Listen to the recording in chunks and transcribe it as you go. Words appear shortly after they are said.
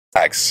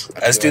Facts.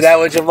 Let's do that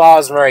with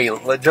Jamal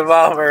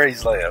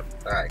Murray's layup.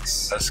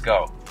 Facts. Let's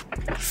go.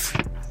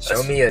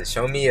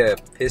 Show me a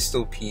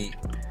Pistol Pete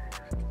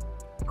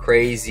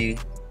crazy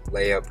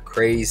layup,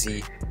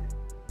 crazy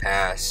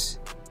pass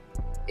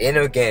in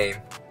a game.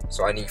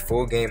 So I need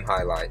full game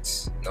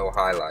highlights, no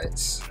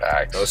highlights.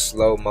 Facts. No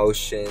slow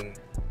motion.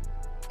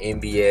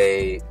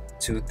 NBA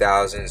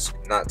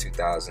 2000s, not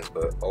 2000s,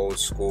 but old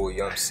school. You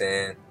know what I'm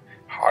saying?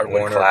 Hardwood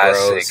Warner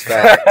classic. Bros.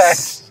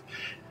 Facts.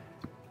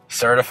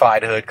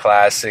 Certified hood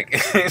classic.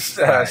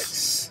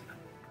 Facts.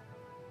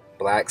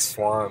 Black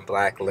Swan,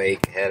 Black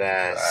Lake, head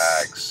ass.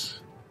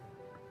 Facts.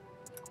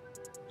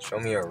 Show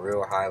me a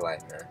real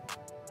highlight, man.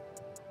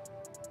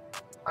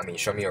 I mean,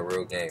 show me a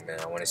real game, man.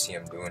 I want to see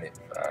him doing it.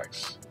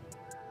 Facts.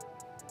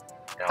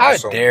 And How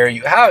also, dare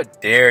you? How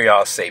dare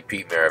y'all say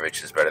Pete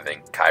Maravich is better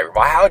than Kyrie?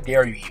 Why? How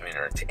dare you even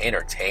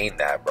entertain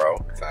that,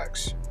 bro?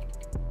 Facts.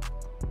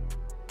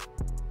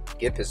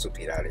 Get Pistol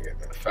Pete out of here,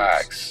 man.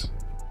 Facts.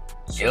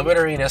 Gilbert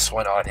Arenas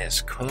went on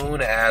his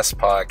coon-ass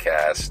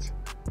podcast.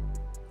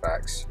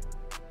 Facts.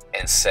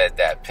 And said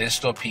that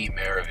Pistol Pete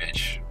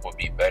Maravich would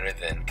be better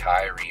than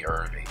Kyrie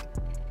Irving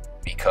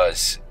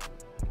because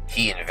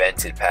he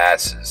invented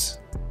passes.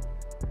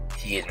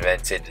 He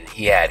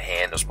had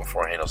handles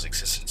before handles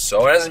existed.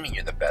 So it doesn't mean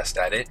you're the best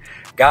at it.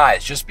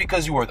 Guys, just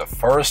because you were the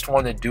first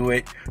one to do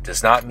it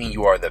does not mean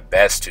you are the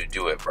best to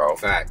do it, bro.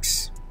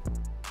 Facts.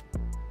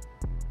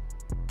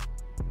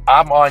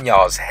 I'm on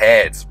y'all's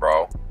heads,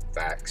 bro.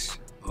 Facts.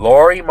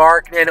 Lauri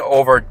Markkanen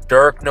over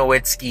Dirk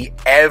Nowitzki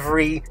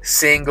every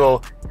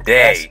single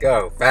day. Let's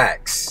go.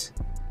 Facts.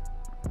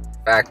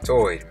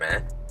 Factoid,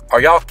 man.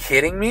 Are y'all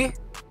kidding me?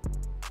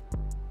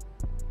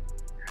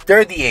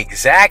 They're the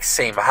exact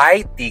same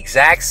height, the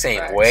exact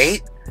same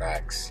weight.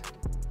 Facts.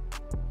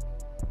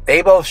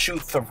 They both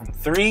shoot from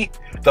three.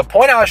 The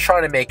point I was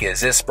trying to make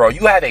is this, bro.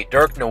 You have a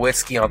Dirk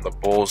Nowitzki on the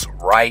Bulls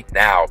right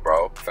now,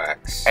 bro.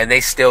 Facts. And they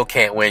still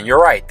can't win. You're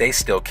right. They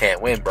still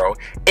can't win, bro.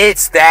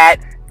 It's that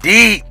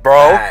deep,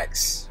 bro.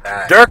 Facts.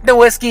 Facts. Dirk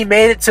Nowitzki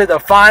made it to the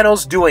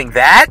finals doing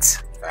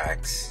that.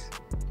 Facts.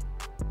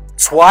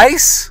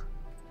 Twice.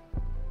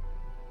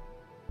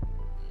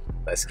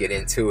 Let's get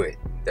into it.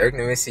 Dirk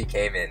Nowitzki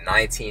came in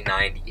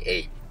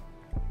 1998.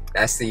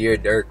 That's the year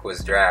Dirk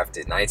was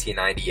drafted,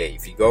 1998.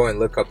 If you go and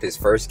look up his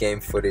first game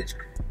footage,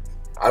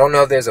 I don't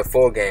know if there's a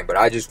full game, but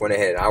I just went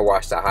ahead and I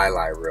watched the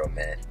highlight reel,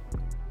 man.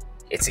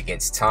 It's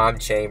against Tom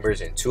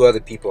Chambers and two other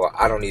people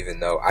I don't even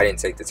know. I didn't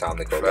take the time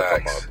to go look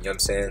them up. You know what I'm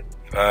saying?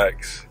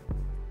 Facts.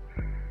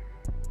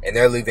 And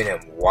they're leaving him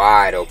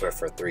wide open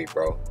for three,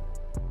 bro.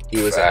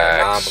 He was an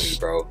anomaly,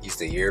 bro. He's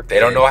the European. They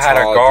don't know how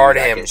to guard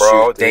him,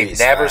 bro. They've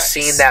never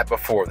seen that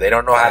before. They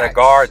don't know how to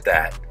guard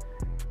that.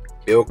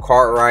 Bill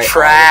Cartwright.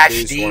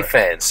 Trash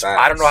defense.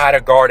 I don't know how to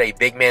guard a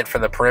big man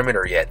from the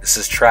perimeter yet. This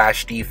is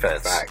trash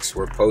defense. Facts.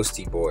 We're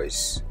posty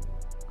boys.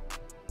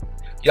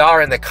 Y'all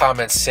are in the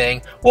comments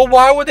saying, well,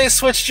 why would they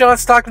switch John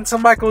Stockton to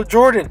Michael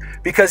Jordan?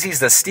 Because he's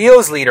the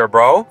steals leader,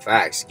 bro.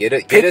 Facts.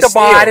 Pick the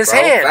ball out of his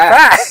hand.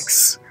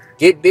 Facts.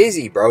 Get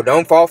busy, bro.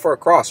 Don't fall for a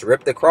cross.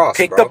 Rip the cross,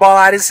 Pick the ball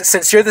out of his...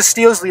 Since you're the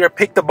steals leader,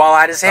 pick the ball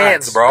out of his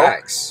hands, bro.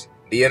 Facts.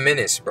 Be a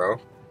menace,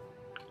 bro.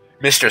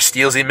 Mr.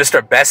 Steelsy,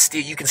 Mr. Best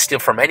Steal. You can steal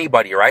from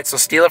anybody, right? So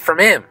steal it from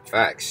him.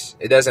 Facts.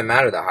 It doesn't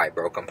matter the height,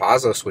 bro.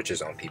 Compazzo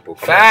switches on people.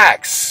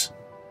 Facts.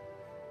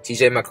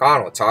 TJ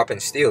McConnell, top in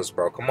steals,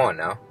 bro. Come on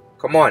now.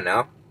 Come on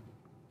now.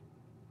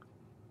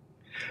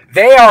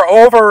 They are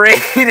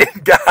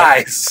overrated,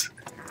 guys.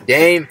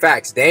 Dame,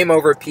 facts. Dame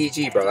over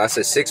PG, bro. That's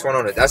a 6-1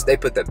 on it. They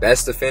put the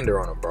best defender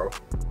on him, bro.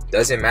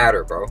 Doesn't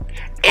matter, bro.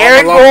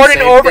 Aaron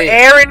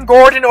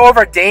Gordon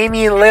over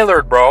Damian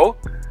Lillard, bro.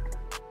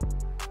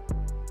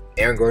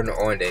 Aaron Gordon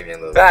or Damian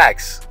Lillard.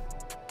 Facts.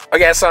 Okay,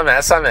 that's what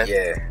I meant.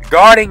 Yeah.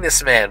 Guarding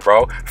this man,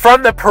 bro.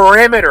 From the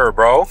perimeter,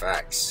 bro.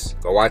 Facts.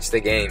 Go watch the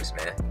games,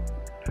 man.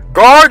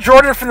 Guard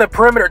Jordan from the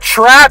perimeter.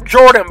 Trap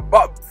Jordan.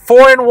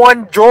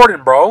 4-1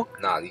 Jordan, bro.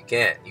 Nah, you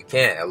can't. You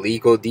can't.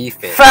 Illegal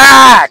defense.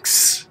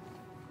 Facts.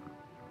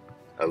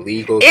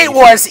 Illegal defense. It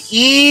was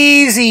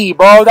easy,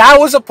 bro. That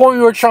was the point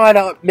we were trying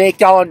to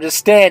make y'all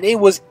understand. It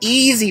was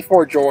easy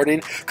for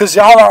Jordan because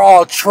y'all are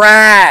all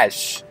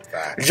trash.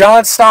 Facts.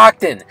 John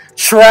Stockton,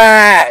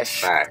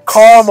 trash. Facts.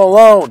 Karl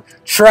Malone,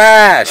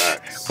 trash.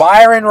 Facts.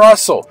 Byron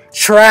Russell,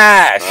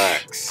 trash.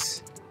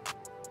 Facts.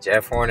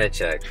 Jeff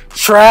Hornacek,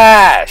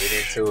 trash.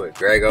 Get into it.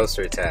 Greg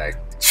Ostertag,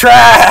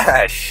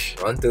 trash.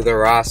 Run through the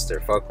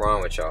roster. Fuck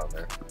wrong with y'all,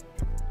 man.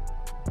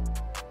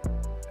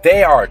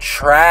 They are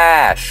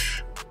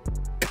trash.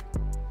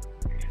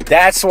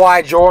 That's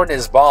why Jordan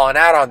is balling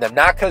out on them.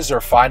 Not because they're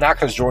fine, not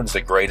because Jordan's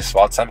the greatest of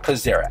all time,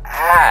 because they're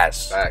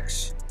ass.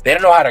 Facts. They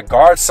don't know how to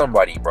guard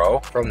somebody, bro.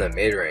 From the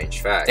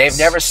mid-range, facts. They've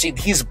never seen...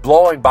 He's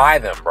blowing by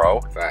them,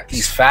 bro. Facts.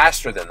 He's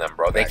faster than them,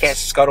 bro. Facts. They can't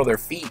scuttle their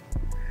feet.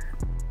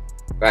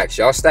 Facts.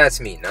 Y'all stats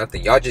mean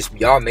nothing.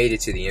 Y'all made it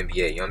to the NBA.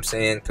 You know what I'm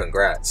saying?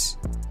 Congrats.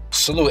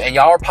 Salute. And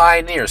y'all are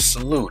pioneers.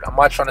 Salute. I'm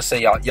not trying to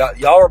say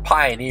y'all are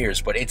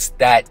pioneers, but it's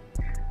that...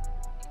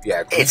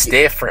 Yeah, it's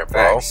different,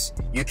 bro. Facts.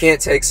 You can't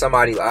take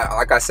somebody...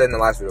 Like I said in the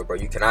last video, bro,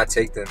 you cannot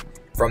take them...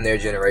 from their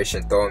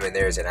generation, throw him in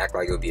theirs, and act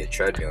like it'll be a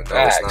treadmill. No,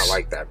 Facts. it's not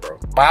like that, bro.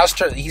 Miles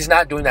Turner, he's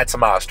not doing that to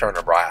Miles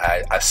Turner, bro.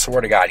 I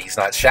swear to God, he's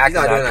not. Shaq is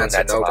not doing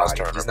that to Miles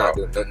Turner, he's not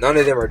doing. None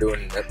of them are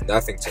doing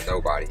nothing to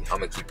nobody. I'm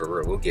gonna keep it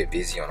real. We'll get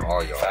busy on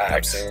all y'all.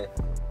 Facts. You know what I'm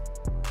saying?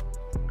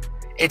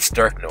 It's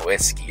Dirk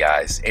Nowitzki,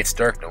 guys. It's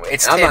Dirk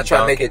Nowitzki. I'm not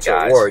trying to make it to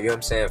a war. You know what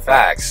I'm saying?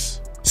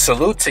 Facts.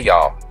 Salute to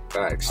y'all.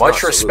 Facts.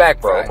 Much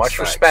respect, bro. Much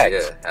respect.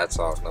 Yeah, hats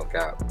off, no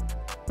cap.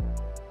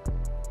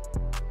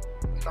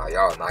 Nah,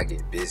 y'all not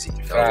getting busy.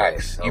 No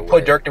Facts. way. You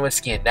put Dirk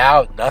Nowitzki in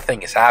now,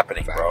 nothing is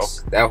happening, Facts.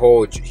 bro. That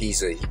whole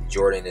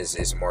Jordan is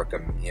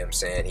Markkannen. You know what I'm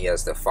saying? He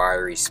has the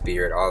fiery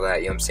spirit, all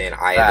that. You know what I'm saying?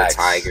 Eye of the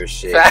tiger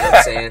shit. Facts. You know what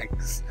I'm saying?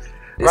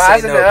 This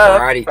Rising ain't no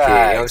up. Karate Kid. You know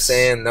what I'm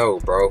saying? No,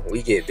 bro.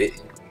 We get bit.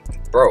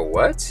 Bro,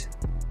 what?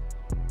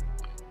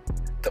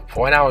 The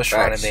point I was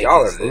trying to make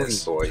y'all is are movie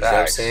this. boys. Facts. You know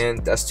what I'm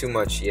saying? That's too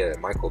much,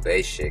 Michael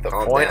Bay shit. The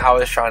Calm point down. I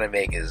was trying to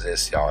make is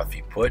this, y'all. If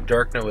you put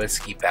Dirk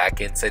Nowitzki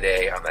back in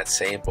today on that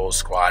same Bulls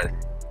squad,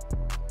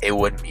 it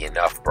wouldn't be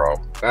enough, bro.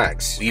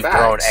 Facts. We've Facts.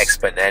 grown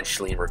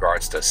exponentially in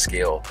regards to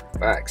skill.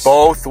 Facts.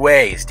 Both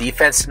ways.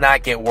 Defense did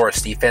not get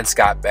worse. Defense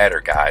got better,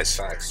 guys.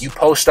 Facts. You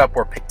post up,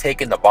 we're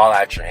taking the ball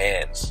out your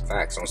hands.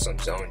 Facts on some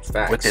zone.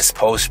 Facts. With this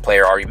post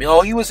player argument. Oh,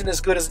 he wasn't as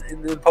good as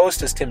in the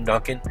post as Tim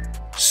Duncan.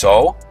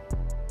 So?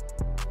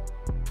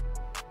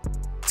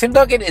 Tim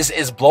Duncan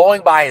is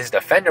blowing by his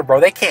defender, bro.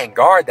 They can't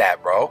guard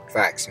that, bro.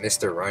 Facts.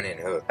 Mr. Run and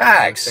Hook.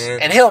 Facts. You know what I'm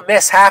saying? And he'll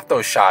miss half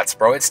those shots,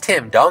 bro. It's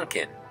Tim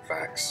Duncan.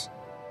 Facts.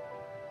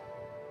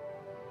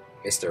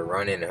 Mr.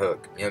 Run and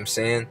Hook. You know what I'm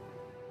saying?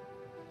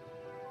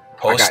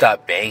 Post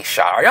up bank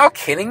shot. Are y'all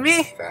kidding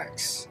me?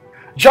 Facts.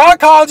 John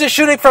Collins is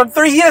shooting from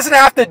 3. He doesn't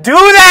have to do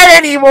that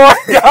anymore,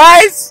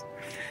 guys.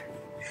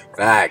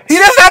 Facts. He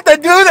doesn't have to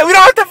do that. We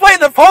don't have to play in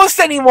the post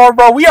anymore,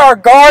 bro. We are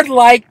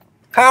guard-like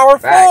power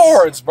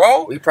forwards,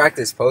 bro. We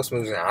practiced post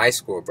moves in high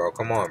school, bro.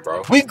 Come on,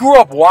 bro. We grew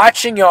up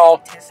watching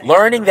y'all,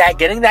 learning that,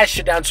 getting that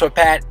shit down to a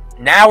pat.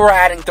 Now we're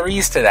adding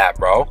threes to that,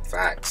 bro.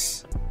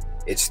 Facts.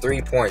 It's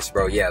 3 points,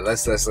 bro. Yeah,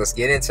 let's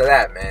get into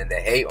that, man. The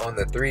hate on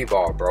the 3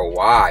 ball, bro.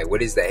 Why?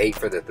 What is the hate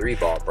for the 3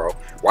 ball, bro?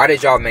 Why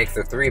did y'all make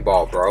the 3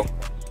 ball, bro?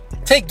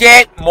 To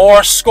get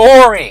more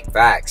scoring.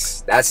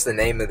 Facts. That's the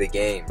name of the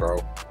game, bro.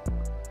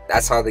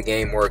 That's how the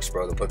game works,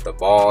 bro. To put the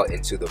ball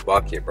into the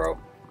bucket, bro.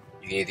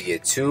 You can either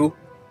get 2,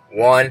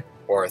 1,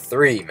 or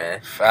 3, man.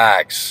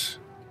 Facts.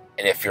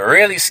 And if you're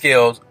really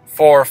skilled,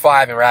 4 or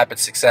 5 in rapid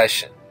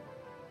succession.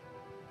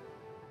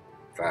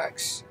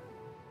 Facts.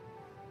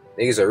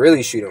 Niggas are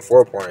really shooting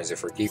 4-pointers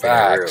if we're keeping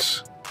it real.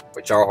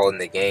 But y'all holding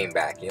the game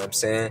back, you know what I'm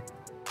saying?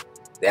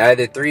 They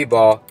added the 3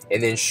 ball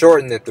and then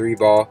shortened the 3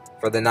 ball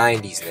for the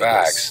 90s niggas.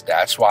 Facts.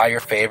 That's why your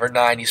favorite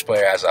 90s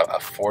player has a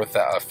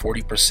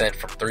 40%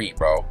 from 3,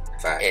 bro.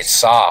 Facts. It's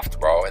soft,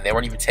 bro. And they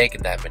weren't even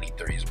taking that many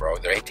threes, bro.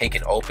 They're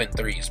taking open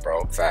threes,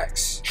 bro.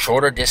 Facts.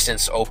 Shorter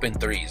distance open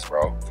threes,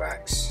 bro.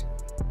 Facts.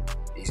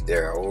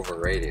 They're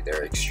overrated.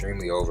 They're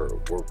extremely over.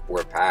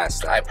 We're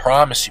past that. I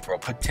promise you, bro.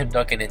 Put Tim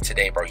Duncan in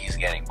today, bro. He's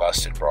getting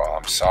busted, bro.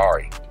 I'm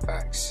sorry.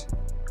 Facts.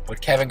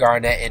 Put Kevin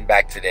Garnett in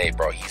back today,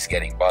 bro. He's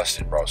getting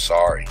busted, bro.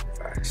 Sorry.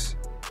 Facts.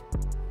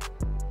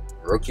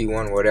 Rookie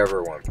one,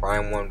 whatever one.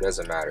 Prime one,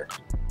 doesn't matter.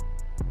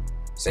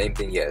 Same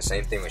thing,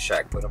 Same thing with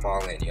Shaq. Put them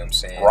all in, you know what I'm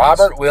saying?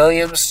 Robert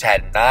Williams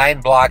had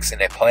 9 blocks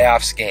in a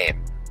playoffs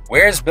game.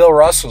 Where's Bill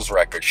Russell's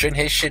record? Shouldn't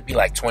his shit be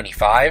like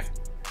 25?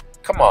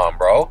 Come on,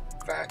 bro.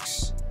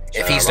 Facts.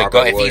 If he's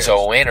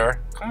a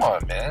winner, come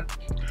on, man.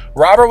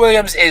 Robert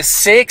Williams is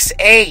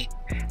 6'8",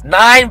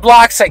 9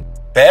 blocks,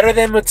 better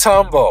than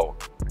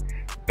Mutombo,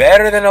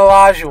 better than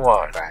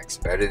Olajuwon. Facts.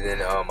 Better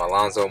than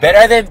Alonzo.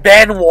 Better than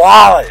Ben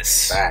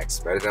Wallace. Facts.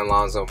 Better than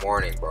Alonzo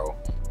Mourning, bro.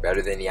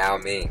 Better than Yao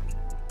Ming.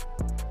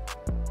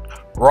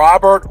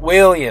 Robert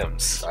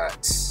Williams.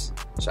 Facts.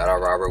 Shout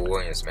out Robert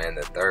Williams, man.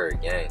 The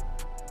 3rd gang.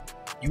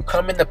 You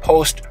come in the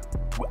post,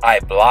 I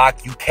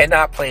block. You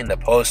cannot play in the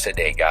post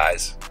today,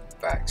 guys.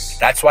 Facts.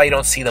 That's why you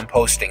don't see them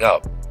posting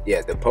up.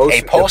 Yeah, the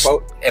post.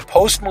 A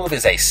post move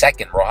is a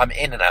second, bro. I'm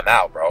in and I'm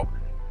out, bro. I'm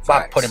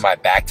not putting my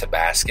back to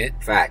basket.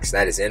 Facts.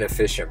 That is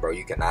inefficient, bro.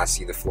 You cannot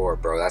see the floor,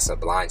 bro. That's a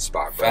blind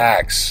spot, bro.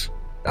 Facts.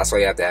 That's why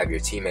you have to have your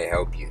teammate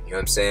help you. You know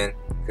what I'm saying?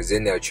 Because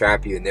then they'll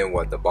trap you, and then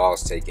what? The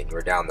ball's taken.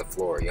 You're down the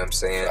floor. You know what I'm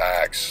saying?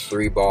 Facts.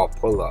 3 ball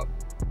pull up.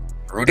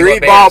 Rudy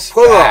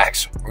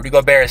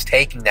Gobert is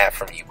taking that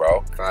from you,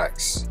 bro.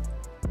 Facts.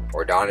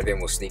 Or Donovan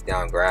will sneak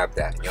down and grab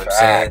that. You know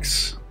what I'm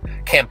saying?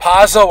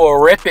 Campazzo will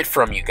rip it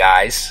from you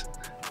guys.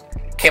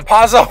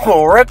 Campazzo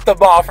will rip the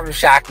ball from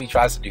Shaq if he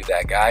tries to do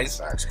that, guys.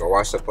 Facts. Go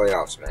watch the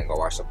playoffs, man. Go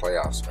watch the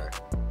playoffs, man.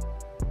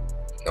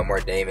 No more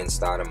Damon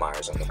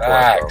Stoudemire's on the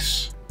court, bro.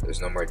 There's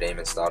no more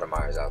Damon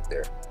Stoudemire's out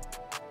there.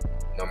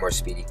 No more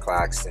Speedy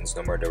Claxtons.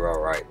 No more Darrell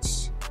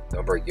Wrights.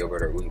 No more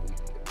Gilbert.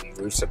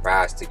 We've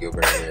surpassed the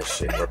Gilbert Arenas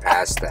shit. We're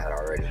past that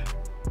already.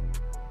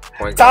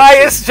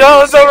 Tyus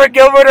Jones over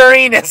Gilbert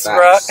Arenas,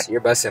 bro.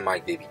 You're busting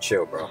Mike Bibby.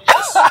 Chill, bro.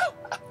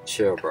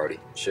 Chill, Brody.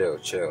 Chill,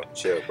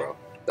 bro.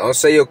 Don't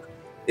say you'll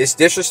It's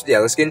disrespect. Yeah,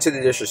 let's get into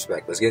the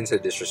disrespect. Let's get into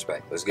the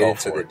disrespect. Let's get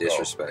into the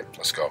disrespect.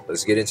 Let's go.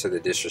 Let's get into the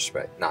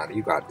disrespect. Nah,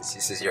 you got this.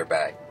 This is your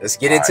bag. Let's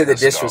get into the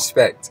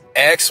disrespect.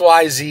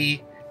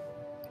 XYZ,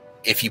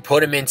 if you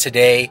put him in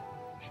today,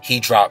 he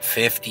dropped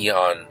 50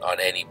 on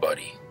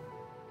anybody.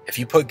 If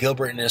you put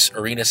Gilbert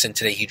Arenas in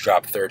today, he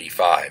dropped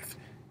 35.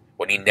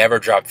 When he never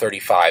dropped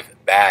 35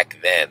 back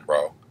then,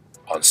 bro.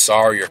 On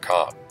sorry or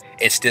comp.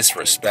 It's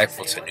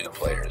disrespectful to new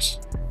players.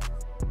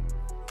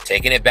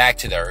 Taking it back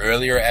to the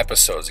earlier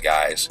episodes,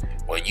 guys.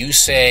 When you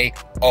say,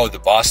 oh, the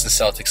Boston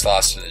Celtics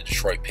lost to the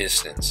Detroit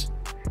Pistons,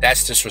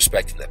 that's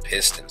disrespecting the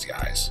Pistons,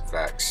 guys.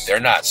 Facts. They're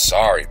not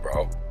sorry,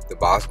 bro.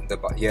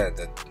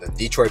 The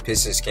Detroit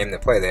Pistons came to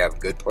play. They have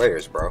good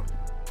players, bro.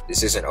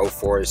 This isn't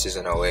 04, this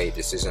isn't 08,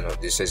 this isn't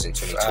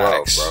 2012,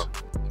 Facts.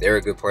 Bro. They were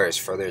good players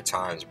for their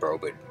times, bro,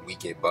 but we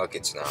get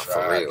buckets now, Facts.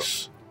 For real.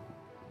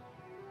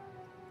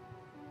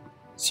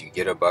 So you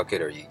get a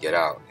bucket or you get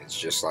out. It's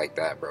just like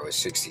that, bro. It's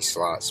 60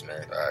 slots,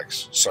 man.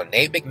 Facts. So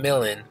Nate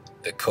McMillan,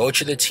 the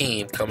coach of the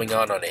team, coming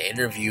on an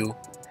interview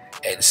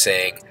and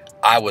saying,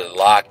 I would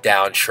lock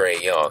down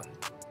Trae Young.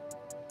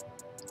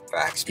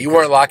 Facts. You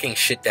weren't locking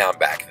shit down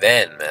back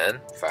then,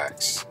 man.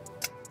 Facts.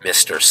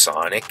 Mr.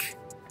 Sonic.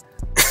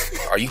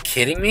 Are you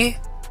kidding me?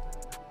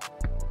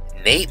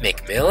 Nate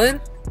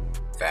McMillan?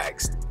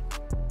 Facts.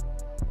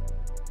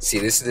 See,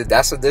 that's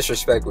the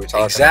disrespect we're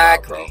talking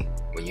about, bro.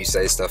 When you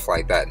say stuff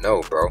like that,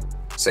 no, bro.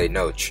 Say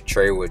no.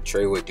 Trae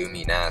would do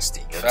me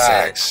nasty. You know what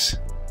I'm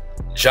saying?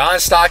 John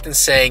Stockton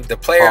saying the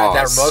player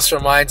that most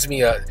reminds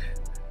me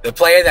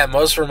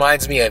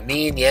of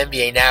me in the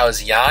NBA now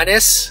is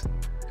Giannis.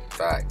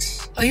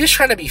 Facts. Oh, he was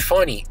trying to be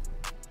funny.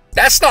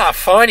 That's not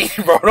funny,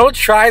 bro. Don't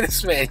try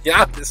this, man.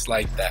 Giannis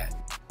like that.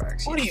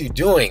 Facts. What are you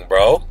doing,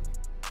 bro?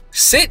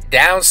 Sit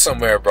down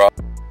somewhere, bro.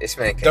 This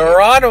man can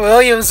Deron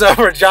Williams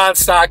over John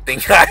Stockton,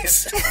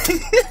 guys.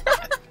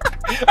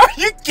 Are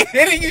you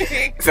kidding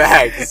me?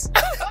 Facts.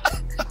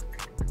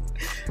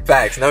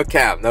 Facts. No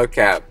cap. No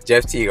cap.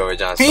 Jeff Teague over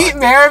John Stockton. Pete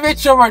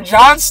Maravich over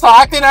John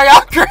Stockton? Are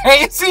y'all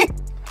crazy?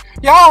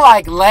 Y'all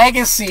like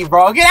legacy,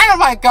 bro. Get out of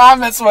my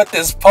comments with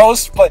this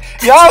post. But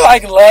y'all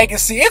like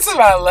legacy. It's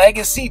about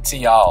legacy to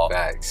y'all.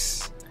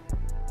 Facts.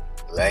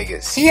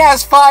 Legacy. He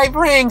has 5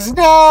 rings.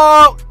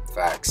 No.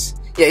 Facts.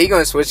 Yeah, he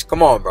gonna switch.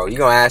 Come on, bro. You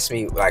gonna ask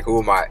me, like,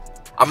 who am I?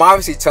 I'm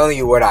obviously telling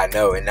you what I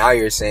know, and now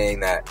you're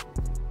saying that.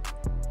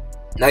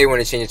 Now you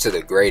want to change it to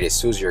the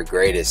greatest. Who's your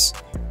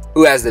greatest?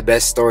 Who has the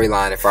best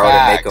storyline if I were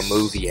to make a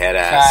movie, head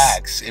ass?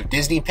 Facts. If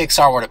Disney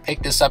Pixar were to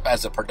pick this up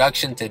as a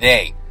production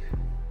today.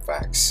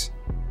 Facts.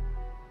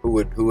 Who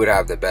would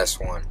have the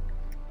best one?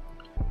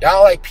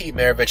 Y'all like Pete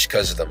Maravich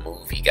because of the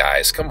movie,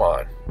 guys. Come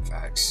on.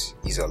 Facts.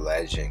 He's a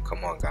legend.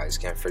 Come on, guys.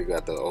 Can't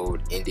forget the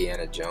old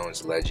Indiana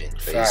Jones legend.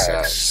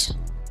 Facts.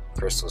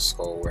 Crystal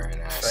skull wearing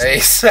ass.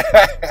 Face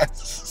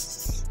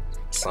ass.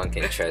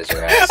 Sunken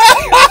treasure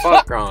ass.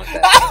 Fuck wrong with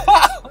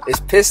that. It's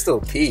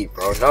Pistol Pete,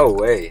 bro. No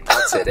way.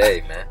 Not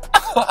today, man.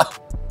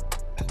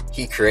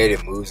 He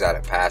created moves out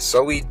of pass.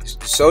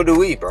 So do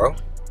we, bro.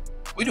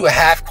 We do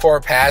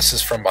half-court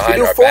passes from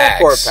behind our backs. We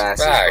do full-court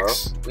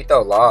passes, bro. We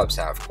throw lobs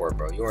half-court,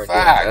 bro. You weren't doing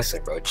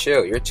nothing, bro.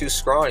 Chill. You're too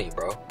scrawny,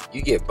 bro.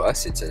 You get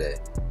busted today.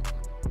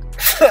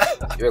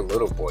 You're a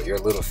little boy. You're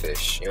a little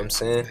fish. You know what I'm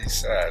saying?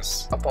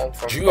 Yes.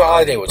 Drew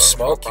Holiday would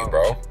smoke you,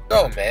 bro.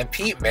 No, man.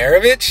 Pete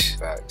Maravich?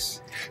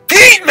 Facts.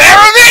 Pete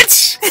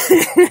Maravich?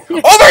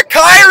 Over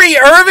Kyrie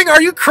Irving?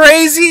 Are you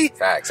crazy?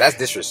 Facts. That's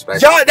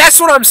disrespectful. Y'all, that's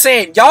what I'm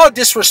saying. Y'all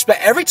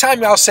disrespect. Every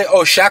time y'all say,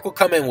 oh, Shaq will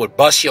come in with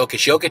bust Jokic.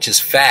 Jokic is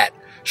fat.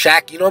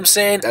 Shaq, you know what I'm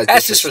saying?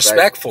 That's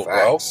disrespectful,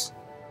 bro.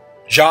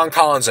 John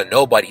Collins a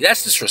nobody.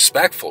 That's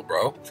disrespectful,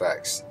 bro.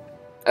 Facts.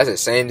 That's the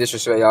same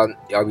disrespect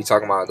y'all be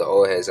talking about the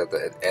old heads at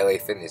the LA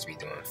Fitness be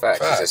doing. Facts.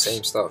 It's the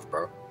same stuff,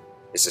 bro.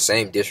 It's the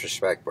same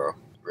disrespect, bro.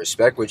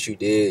 Respect what you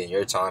did in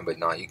your time, but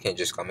nah, you can't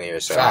just come in here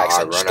and say, facts,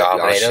 I run up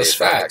y'all shit.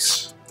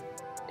 Facts.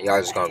 Y'all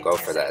just gonna go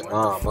for that.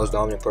 Nah, most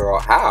dominant player.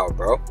 How,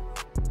 bro?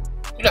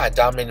 You're not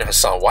dominating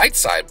Hassan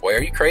Whiteside, boy.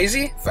 Are you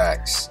crazy?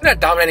 Facts. You're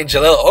not dominating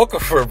Jahlil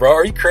Okafor, bro.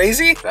 Are you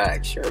crazy?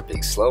 Facts. You're a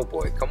big slow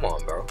boy. Come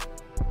on, bro.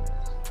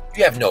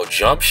 You have no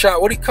jump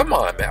shot. What do you? Come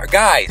on, man,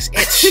 guys.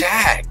 It's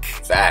Shaq.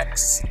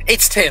 Facts.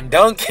 It's Tim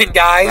Duncan,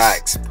 guys.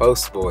 Facts.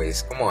 Post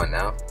boys. Come on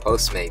now.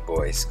 Postmate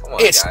boys. Come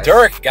on, it's guys.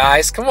 Dirk,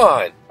 guys. Come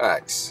on.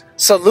 Facts.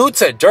 Salute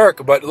to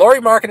Dirk, but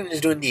Lauri Markkanen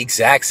is doing the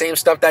exact same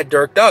stuff that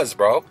Dirk does,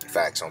 bro.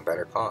 Facts on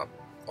better comp,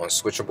 on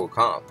switchable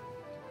comp.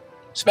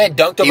 This man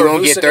dunked over. He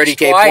won't get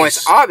 30K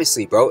points,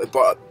 obviously, bro.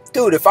 But,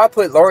 dude, if I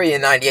put Lauri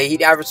in 98,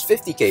 he'd average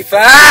 50K.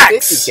 Facts.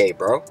 50K,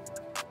 bro.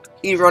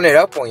 He'd run it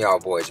up on y'all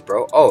boys,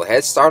 bro. Oh,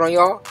 head start on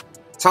y'all.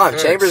 Tom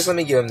Chambers, let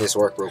me give him this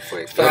work real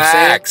quick.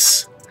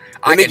 Facts.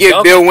 Let me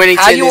give Bill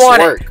Winnington this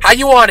work. How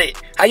you want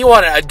it? How you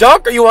want it? A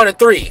dunk or you want a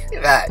 3?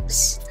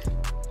 Facts.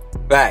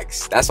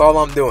 Facts. That's all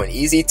I'm doing.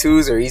 Easy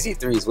 2s or easy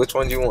 3s. Which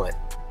one do you want?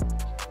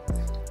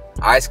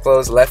 Eyes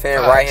closed, left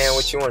hand, right hand.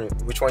 Which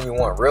one you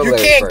want? Real. You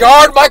can't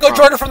guard Michael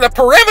Jordan from the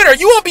perimeter.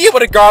 You won't be able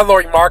to guard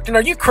Lauri Markkanen.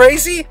 Are you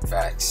crazy?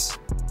 Facts.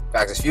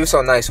 Facts. If he was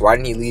so nice, why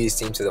didn't he lead his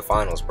team to the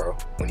finals, bro?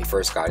 When he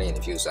first got in,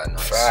 if he was that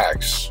nice.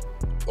 Facts.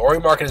 Lauri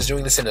Markkanen is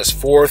doing this in his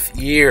 4th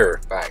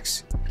year.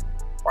 Facts.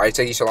 Why did it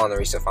take you so long to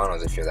reach the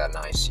finals if you're that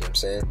nice? You know what I'm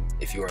saying?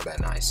 If you weren't that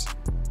nice.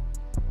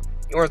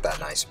 You weren't that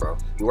nice, bro.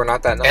 You were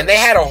not that nice. And they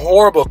had a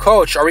horrible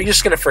coach. Are we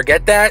just going to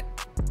forget that?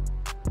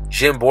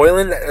 Jim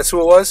Boylen, that's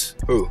who it was?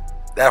 Who?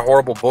 That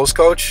horrible Bulls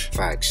coach?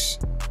 Facts.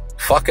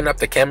 Fucking up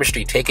the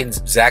chemistry, taking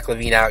Zach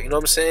LaVine out. You know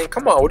what I'm saying?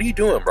 Come on, what are you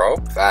doing, bro?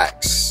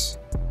 Facts.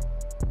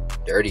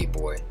 Dirty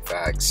boy.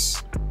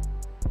 Facts.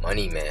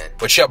 Money man.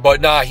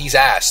 But nah, he's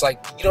ass.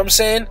 Like, you know what I'm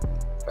saying?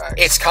 Facts.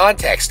 It's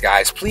context,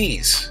 guys,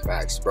 please.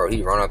 Facts, bro.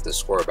 He run up the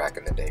score back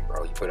in the day,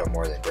 bro. He put up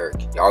more than Dirk.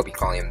 Y'all be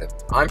calling him the...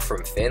 I'm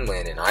from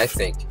Finland, and I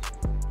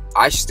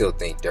still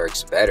think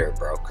Dirk's better,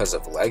 bro, because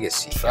of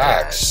legacy.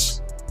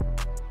 Facts.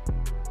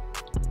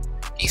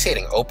 He's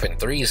hitting open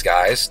threes,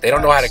 guys. They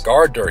don't know how to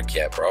guard Dirk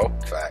yet, bro.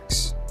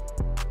 Facts.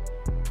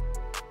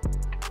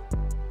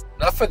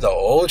 Enough of the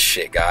old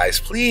shit, guys,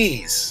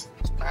 please.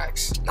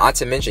 Facts. Not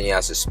to mention he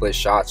has to split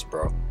shots,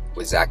 bro,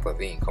 with Zach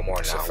LaVine. Come on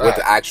It's now. a fact. With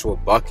the actual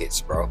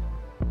buckets, bro.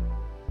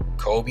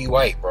 Kobe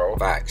White, bro.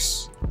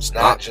 Facts. It's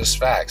not just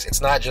facts. It's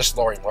not just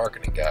Lauri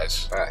Markkanen,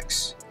 guys.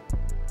 Facts.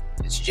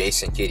 It's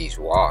Jason Kidd. He's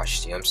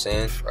washed. You know what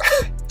I'm saying?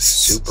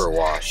 Super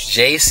washed.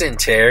 Jason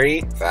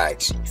Terry.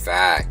 Facts.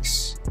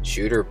 Facts.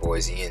 Shooter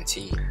boys, ENT.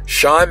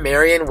 Sean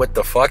Marion with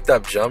the fucked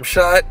up jump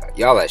shot.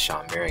 Y'all let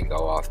Sean Marion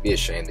go off. Be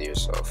ashamed of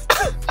yourself.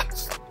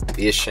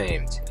 Be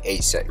ashamed.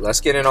 8 seconds.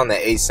 Let's get in on the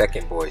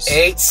 8-second boys.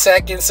 8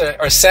 seconds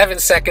or 7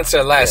 seconds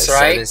or less, Yeah,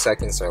 right? 7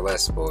 seconds or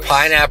less, boys.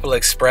 Pineapple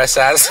Express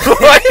ass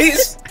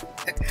boys.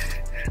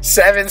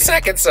 7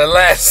 seconds or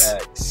less.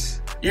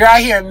 Facts. You're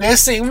out here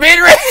missing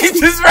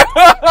mid-ranges,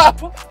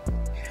 bro.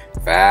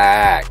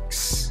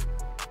 Facts.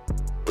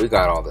 We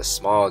got all the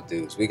small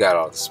dudes. We got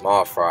all the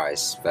small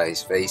fries.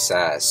 Face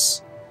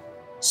ass.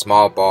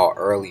 Small ball,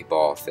 early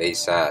ball,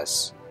 face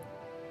ass.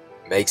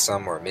 Make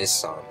some or miss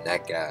some,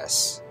 neck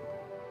ass.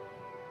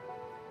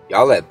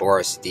 Y'all let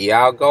Boris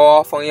Diaw go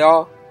off on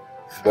y'all?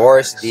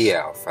 Boris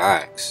Diaw,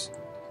 facts.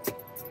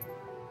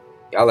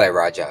 Y'all let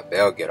Rajat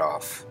Bell get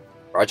off.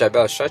 Rajat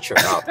Bell, shut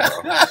your mouth,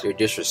 bro. You're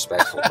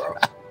disrespectful, bro.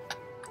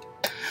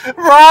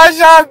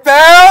 Rajat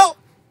Bell.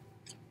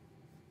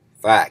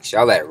 Facts.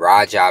 Y'all let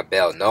Rajat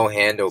Bell, no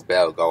handle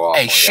Bell go off.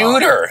 Hey, on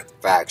shooter.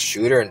 Y'all. Facts.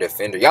 Shooter and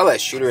defender. Y'all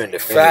let shooter and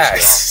defender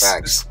Facts. get off.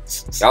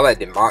 Facts. Y'all let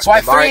That's why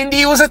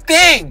 3&D was a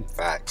thing.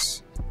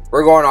 Facts.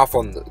 We're going off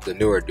on the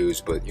newer dudes,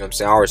 but you know what I'm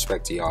saying? All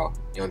respect to y'all.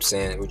 You know what I'm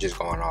saying? We're just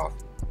going off.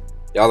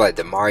 Y'all let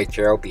Damari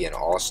Carroll be an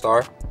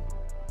all-star.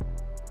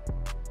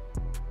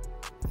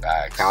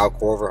 Facts. Kyle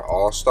Korver,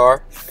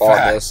 all-star. Paul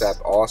Millsap,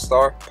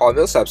 all-star. Paul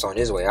Millsap's on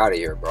his way out of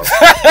here, bro.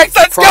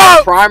 Let's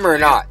go. Prime or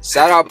not.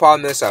 Shout out Paul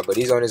Millsap, but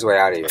he's on his way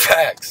out of here.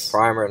 Facts.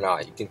 Prime or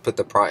not. You can put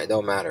the prime. It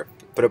don't matter.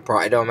 Put a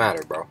prime. It don't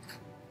matter, bro.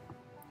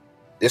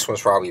 This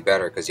one's probably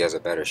better because he has a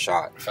better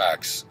shot.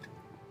 Facts.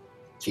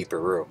 Keep it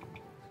real.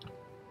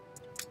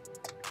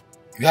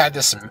 You had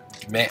this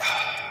man.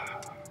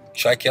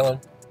 Should I kill him?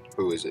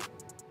 Who is it?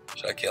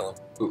 Should I kill him?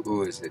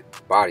 Who is it?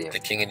 Body him. The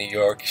King of New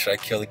York. Should I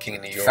kill the King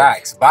of New York?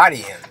 Facts. Body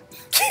him.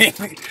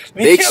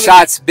 Big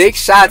shots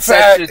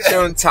at your Facts.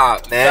 tune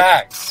top, man.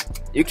 Facts.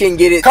 You can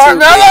get it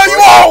Carmelo, too, you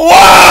are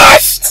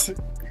washed!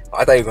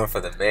 I thought you were going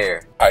for the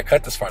mayor. Alright,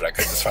 cut this part. I'm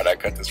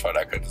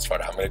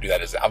gonna do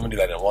that. I'm gonna do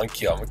that in one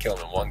kill. I'm gonna kill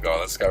him in one go.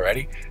 Let's go.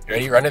 Ready? You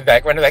ready? Run it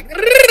back.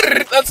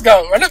 Let's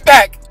go. Run it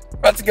back.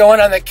 What's going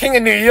on? The King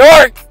of New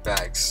York.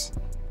 Facts.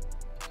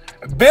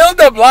 Bill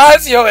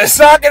Diblasio is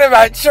talking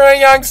about Trae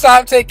Young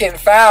stop taking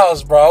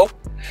fouls, bro.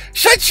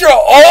 Shut your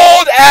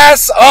old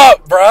ass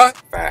up, bro.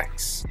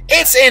 Facts.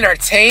 It's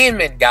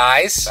entertainment,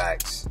 guys.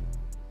 Facts.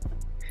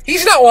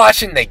 He's not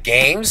watching the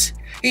games.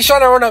 He's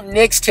trying to run up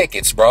Knicks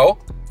tickets, bro.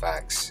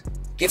 Facts.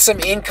 Get some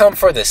income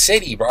for the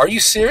city, bro. Are you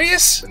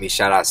serious? Let me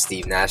shout out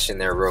Steve Nash in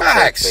there real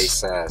Facts. quick.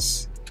 Face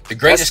ass. The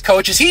greatest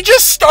coaches. He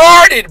just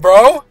started,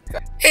 bro.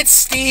 It's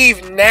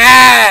Steve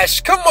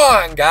Nash. Come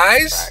on,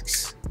 guys.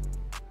 Facts.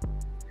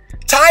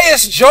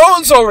 Tyus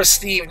Jones over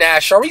Steve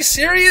Nash. Are we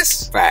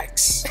serious?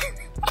 Facts.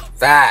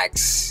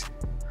 Facts.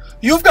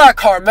 You've got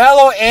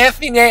Carmelo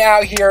Anthony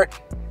out here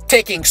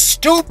taking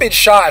stupid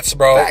shots,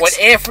 bro. Facts.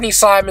 When Anthony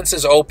Simons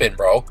is open,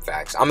 bro.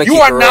 Facts. You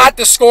are not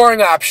the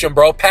scoring option,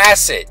 bro.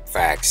 Pass it.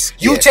 Facts.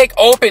 You take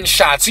open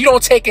shots. You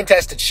don't take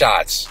contested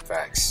shots.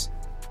 Facts.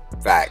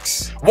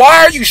 Facts.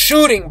 Why are you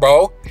shooting,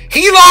 bro?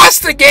 He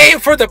lost the game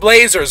for the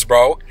Blazers,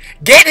 bro.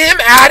 Get him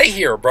out of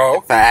here, bro.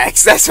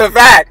 Facts. That's a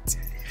fact.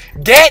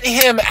 Get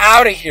him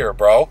out of here,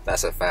 bro.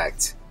 That's a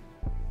fact.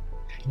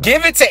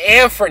 Give it to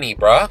Anthony,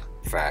 bro.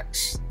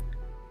 Facts.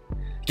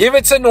 Give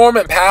it to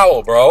Norman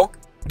Powell, bro.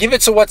 Give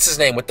it to what's his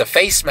name with the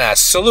face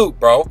mask. Salute,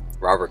 bro.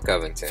 Robert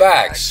Covington.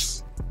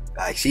 Facts.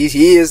 Facts.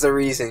 He is the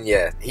reason,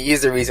 yeah. He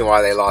is the reason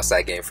why they lost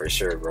that game for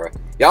sure, bro.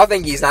 Y'all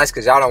think he's nice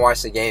because y'all don't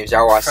watch the games.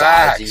 Y'all watch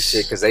the IG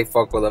shit because they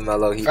fuck with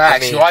LaMelo.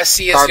 Facts. You want to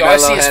see his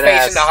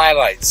face in the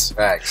highlights.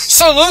 Facts.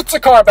 Salute to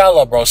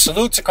Carmelo, bro.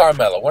 Salute to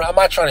Carmelo. I'm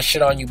not trying to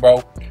shit on you,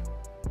 bro.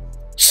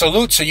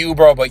 Salute to you,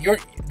 bro. But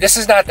this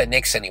is not the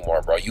Knicks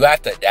anymore, bro. You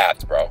have to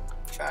adapt, bro.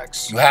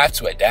 Facts. You have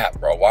to adapt,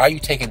 bro. Why are you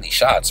taking these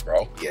shots,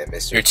 bro? Yeah,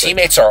 Mr. Your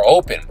teammates are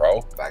open,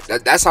 bro. Facts.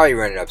 That's how he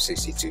ran it up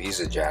 62. He's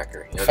a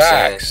jacker. You know Facts.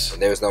 what I'm saying?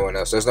 And there was no one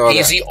else. There's no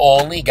He's the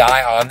only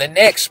guy on the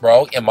Knicks,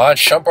 bro. Iman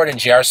Shumpert and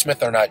J.R.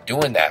 Smith are not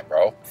doing that,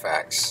 bro.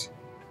 Facts.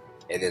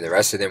 And then the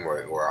rest of them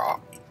were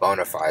all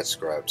bona fide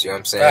scrubs. You know what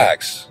I'm saying?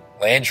 Facts.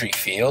 Landry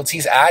Fields,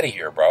 he's out of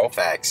here, bro.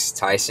 Facts.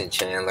 Tyson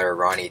Chandler,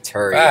 Ronnie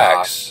Turry.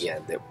 Facts. Yeah,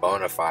 they're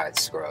bona fide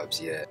scrubs.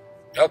 Yeah.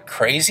 Y'all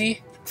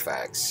crazy?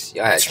 Facts.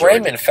 Yeah, It's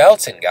Raymond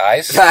Felton,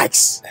 guys.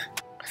 Facts.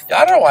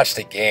 Y'all don't watch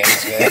the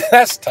games, man.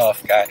 That's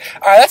tough, guy.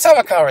 All right, let's have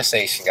a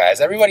conversation, guys.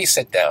 Everybody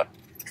sit down.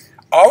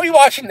 Are we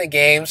watching the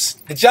games?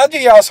 Did y'all do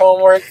y'all's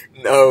homework?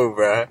 No,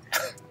 bro.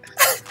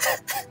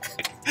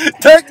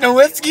 Dirk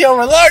Nowitzki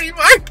over Lauri,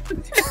 Mark.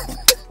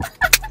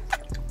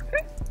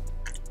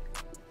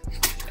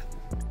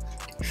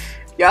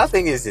 Y'all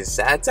think it's a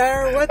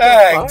satire? What the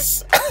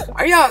Thanks. fuck?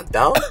 Are y'all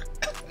dumb?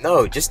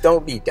 No, just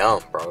don't be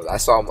dumb, bro.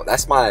 That's all.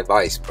 That's my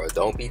advice, bro.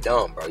 Don't be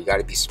dumb, bro. You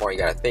gotta be smart. You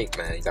gotta think,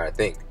 man. You gotta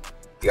think.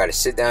 You gotta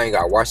sit down. You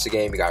gotta watch the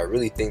game. You gotta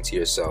really think to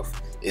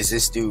yourself: is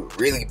this dude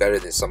really better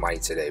than somebody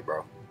today,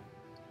 bro?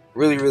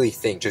 Really, really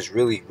think. Just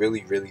really,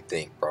 really, really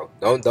think, bro.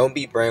 Don't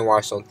be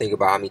brainwashed. Don't think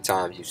about how many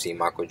times you've seen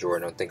Michael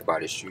Jordan. Don't think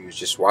about his shoes.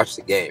 Just watch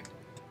the game.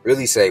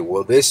 Really say,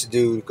 will this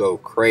dude go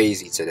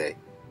crazy today?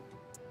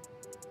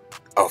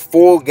 A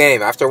full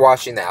game after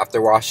watching that,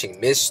 after watching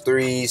missed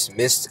threes,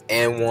 missed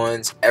and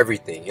ones,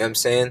 everything. You know what I'm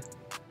saying?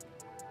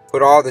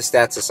 Put all the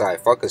stats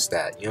aside. Fuck a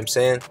stat. You know what I'm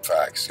saying?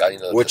 Facts.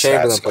 Will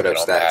Chamberlain put up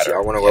stats?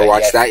 Y'all want to go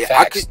watch that?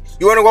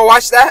 You want to go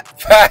watch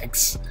that?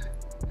 Facts.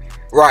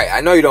 Right.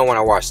 I know you don't want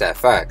to watch that.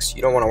 Facts.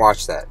 You don't want to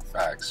watch that.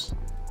 Facts.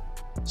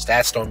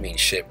 Stats don't mean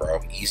shit, bro.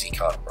 Easy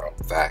comp, bro.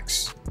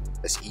 Facts.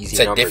 That's easy. It's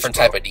a numbers, different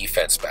bro. type of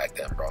defense back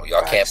then, bro.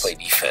 Y'all can't play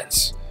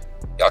defense.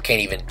 Y'all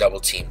can't even double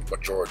team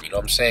with Jordan. You know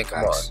what I'm saying?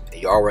 Come Facts. on.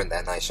 And y'all weren't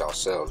that nice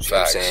yourselves. You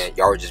know what I'm saying?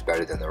 Y'all were just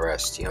better than the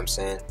rest. You know what I'm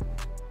saying?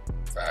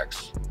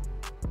 Facts.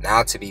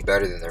 Now to be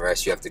better than the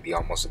rest, you have to be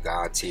almost a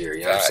god tier.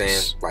 You know what I'm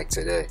saying? Like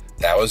today.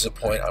 That was the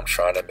point I'm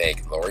trying to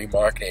make. Lauri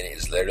Markkanen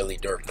is literally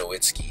Dirk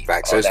Nowitzki.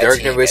 Facts. There's Dirk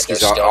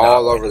Nowitzki's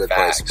all over the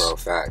place, bro.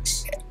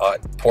 Facts.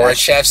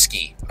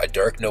 Porashevsky, a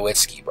Dirk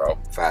Nowitzki, bro.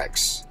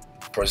 Facts.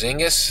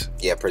 Porzingis?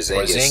 Yeah,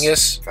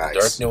 Porzingis. Facts.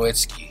 Dirk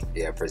Nowitzki.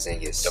 Yeah,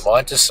 Porzingis.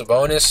 Domantas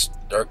Sabonis,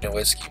 Dirk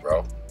Nowitzki,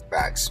 bro.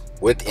 Facts.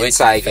 With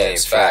inside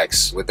defense, game,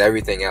 facts. With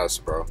everything else,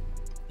 bro.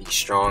 He's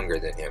stronger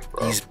than him,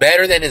 bro. He's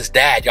better than his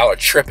dad. Y'all are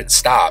tripping.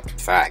 Stop.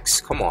 Facts.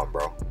 Come on,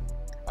 bro.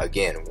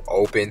 Again,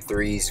 open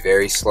threes,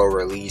 very slow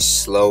release,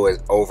 slow as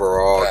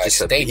overall. Facts.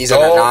 He's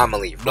an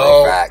anomaly, bro.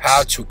 Know Facts.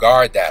 how to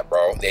guard that,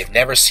 bro. They've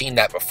never seen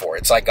that before.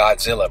 It's like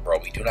Godzilla, bro.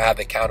 We do not have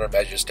the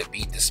countermeasures to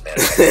beat this man,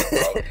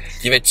 bro.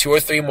 Give it 2 or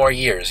 3 more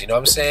years. You know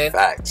what I'm saying?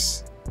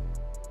 Facts.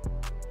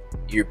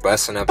 You're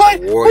busting up the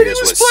Warriors.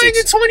 But he was playing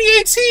in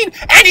 2018,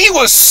 and he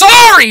was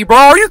sorry, bro.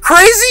 Are you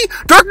crazy?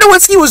 Dirk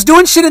Nowitzki was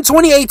doing shit in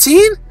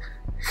 2018.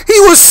 He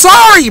was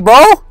sorry,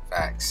 bro.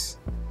 Facts.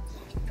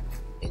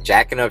 And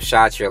jacking up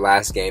shots your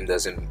last game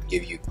doesn't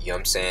give you, you know what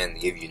I'm saying,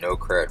 give you no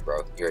credit,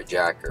 bro. You're a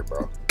jacker,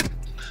 bro.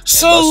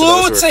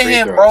 Salute to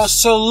him, bro.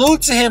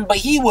 Salute to him. But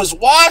he was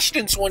washed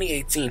in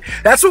 2018.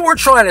 That's what we're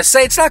trying to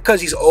say. It's not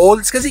because he's old.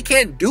 It's because he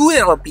can't do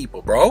it on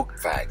people, bro.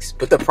 Facts.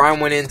 But the prime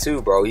went in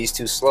too, bro. He's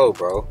too slow,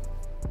 bro.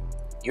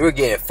 You were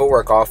getting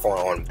footwork off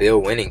on Bill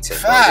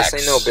Winnington, bro. This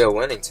ain't no Bill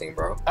Winnington,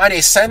 bro. On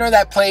a center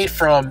that played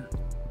from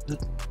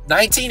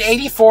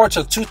 1984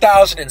 to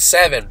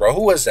 2007, bro.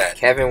 Who was that?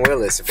 Kevin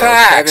Willis, bro.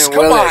 Facts. Kevin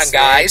Willis, come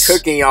on, guys. Man,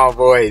 cooking y'all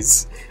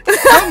boys.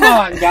 Come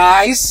on,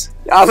 guys.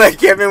 Y'all let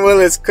Kevin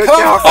Willis cook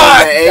y'all from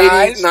the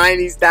 80s,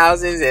 90s,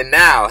 1000s, and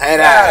now.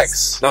 Head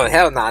ass. No,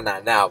 hell nah,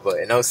 not now, but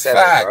in 07,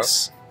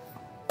 Facts.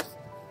 Bro.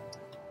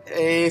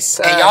 Hey,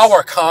 and y'all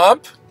were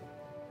comp?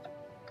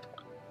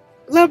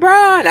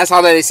 LeBron. That's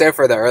all that they said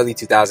for the early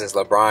 2000s,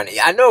 LeBron.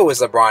 I know it was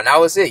LeBron. That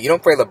was it. You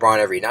don't play LeBron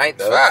every night,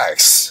 though.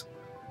 Facts.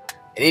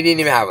 And he didn't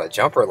even have a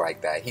jumper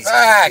like that.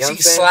 Facts. You know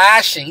He's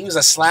slashing. He was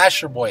a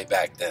slasher boy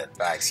back then.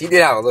 Facts. He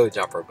did have a little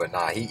jumper, but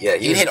nah. He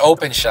hit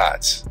open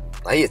shots.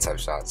 Nah, he hit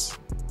tough shots.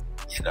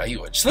 You know, you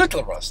would. Salute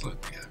LeBron.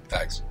 Salute. Yeah.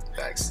 Facts.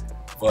 Facts.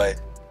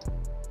 But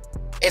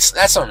that's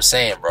what I'm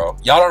saying, bro.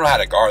 Y'all don't know how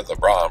to guard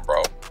LeBron,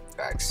 bro.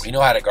 Facts. We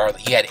know how to guard.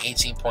 He had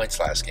 18 points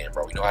last game,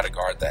 bro. We know how to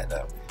guard that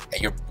now.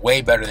 And you're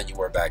way better than you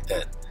were back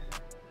then.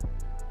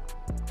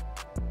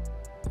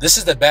 This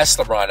is the best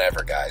LeBron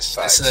ever, guys.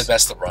 Facts. This is the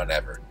best LeBron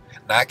ever.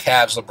 Not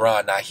Cavs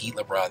LeBron, not Heat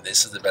LeBron.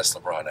 This is the best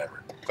LeBron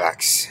ever.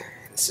 Facts.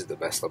 This is the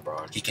best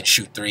LeBron. He can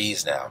shoot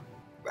threes now.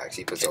 Facts.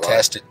 He puts a lot.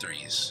 Contested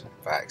threes.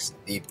 Facts.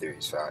 Deep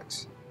threes.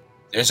 Facts.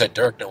 There's a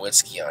Dirk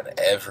Nowitzki on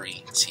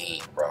every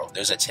team, bro.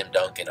 There's a Tim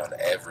Duncan on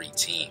every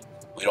team.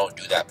 We don't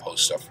do that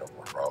post stuff no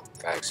more, bro.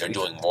 Facts. They're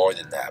doing more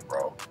than that,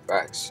 bro.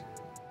 Facts.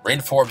 Bryn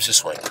Forbes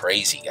just went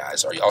crazy,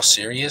 guys. Are y'all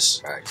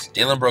serious? Facts.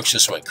 Dylan Brooks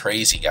just went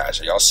crazy,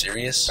 guys. Are y'all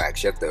serious?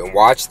 Facts. You have to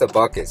watch the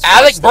buckets.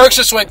 Alec Burks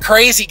just went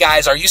crazy,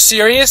 guys. Are you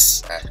serious?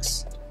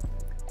 Facts.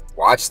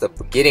 Watch the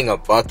getting a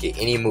bucket,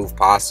 any move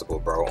possible,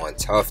 bro, on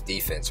tough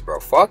defense, bro.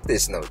 Fuck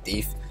this no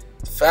defense.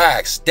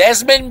 Facts.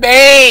 Desmond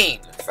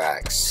Bain.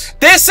 Facts.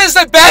 This is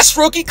the best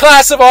rookie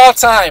class of all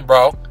time,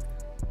 bro.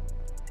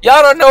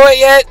 Y'all don't know it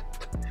yet,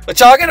 but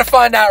y'all gonna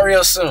find out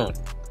real soon.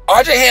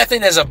 RJ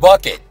Hampton is a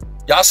bucket.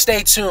 Y'all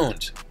stay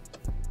tuned.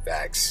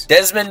 Facts.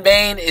 Desmond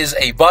Bain is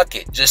a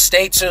bucket. Just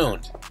stay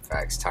tuned.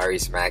 Facts.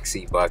 Tyrese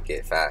Maxey,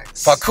 bucket.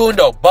 Facts.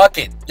 Facundo,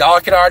 bucket. Y'all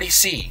can already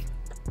see.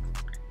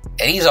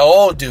 And he's an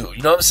old dude.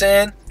 You know what I'm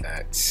saying?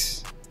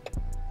 Facts.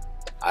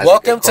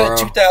 Welcome to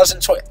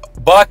 2020.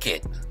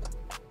 Bucket.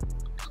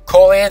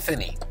 Cole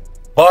Anthony.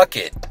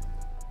 Bucket.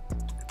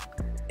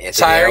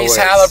 Tyrese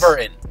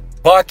Halliburton.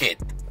 Bucket.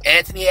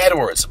 Anthony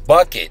Edwards.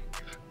 Bucket.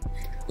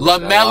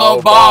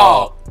 LaMelo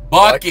Ball.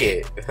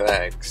 Bucket.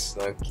 Facts.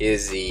 No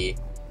Kizzy.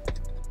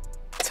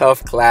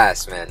 Tough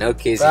class, man. No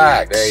Kizzy.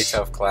 Facts. Very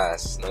tough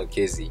class. No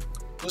Kizzy.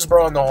 Who's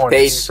bro in the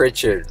Hornets? Peyton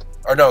Pritchard.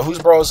 Or no, who's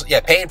bro's?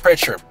 Yeah, Peyton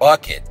Pritchard.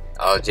 Bucket.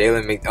 Oh,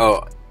 Jalen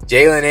McDaniels.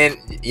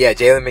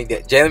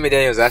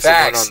 That's the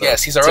one on the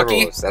yes, he's a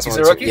rookie. That's he's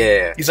a rookie.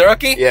 Yeah. He's a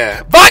rookie.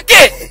 Yeah.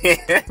 Bucket.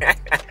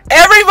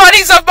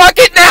 Everybody's a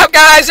bucket now,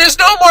 guys. There's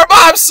no more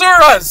Bob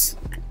Suras.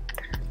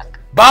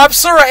 Bob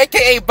Sura,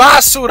 aka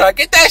Basura.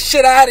 Get that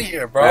shit out of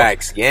here, bro.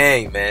 Facts,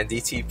 gang, man.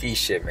 DTP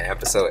shit, man.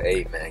 Episode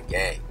 8, man.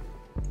 Gang.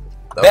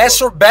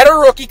 Better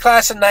rookie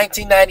class in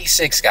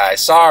 1996,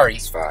 guys. Sorry.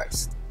 It's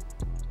facts.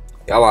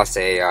 Y'all lost to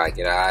AI.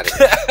 Get out of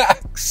here.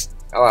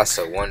 Y'all lost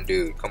to one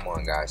dude. Come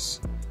on, guys.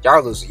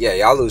 Y'all lose. Yeah,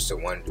 y'all lose to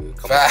one dude.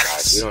 Come on,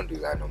 guys. We don't do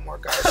that no more,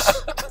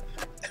 guys.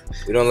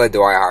 We don't let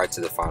Dwight Howard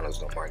to the finals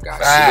no more,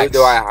 guys. Salute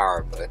Dwight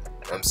Howard, but you know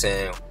what I'm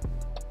saying.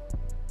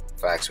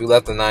 Facts. We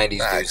left the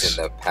 90s dudes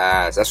in the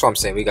past. That's what I'm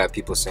saying. We got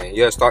people saying,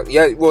 yeah,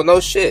 well, no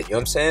shit. You know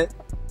what I'm saying?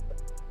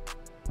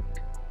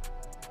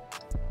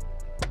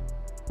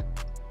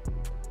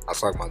 I was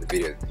talking about the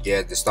video.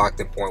 Yeah, the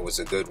Stockton point was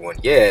a good one.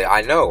 Yeah,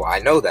 I know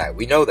that.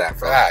 We know that,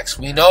 bro. Facts.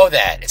 We know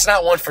that. It's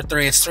not 1 for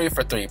 3. It's 3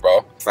 for 3,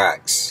 bro.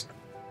 Facts.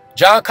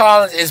 John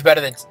Collins is better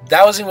than...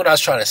 That wasn't what I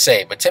was trying to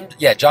say. But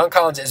John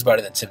Collins is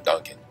better than Tim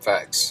Duncan.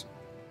 Facts.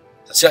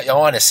 That's what y'all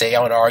want to say.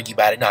 Y'all want to argue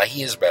about it. Nah,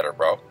 he is better,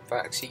 bro.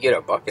 Facts. He get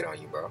a bucket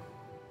on you, bro.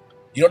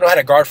 You don't know how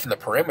to guard from the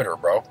perimeter,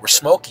 bro. We're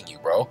smoking you,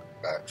 bro.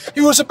 Facts.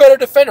 He was a better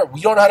defender.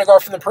 You don't know how to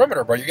guard from the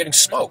perimeter, bro. You're getting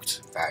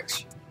smoked.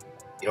 Facts.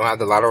 You don't have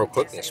the lateral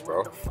quickness,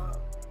 bro.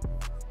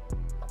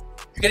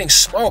 You're getting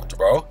smoked,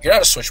 bro. You're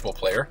not a switchable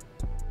player.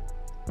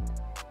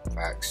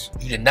 Facts.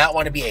 You did not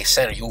want to be a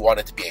center. You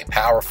wanted to be a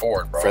power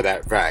forward, bro. For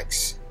that,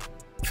 facts.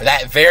 For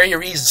that very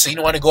reason. So you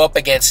don't want to go up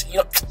against,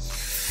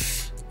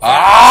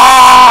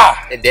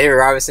 And David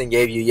Robinson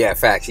gave you,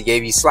 facts. He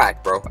gave you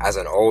slack, bro. As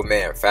an old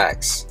man,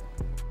 facts.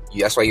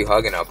 That's why you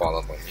hugging up all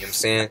of them. You know what I'm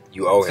saying?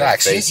 You owe him.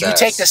 Facts. You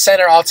take the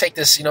center, I'll take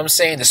this, you know what I'm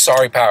saying? The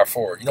sorry power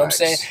forward. You know what I'm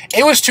saying?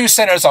 It was 2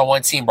 centers on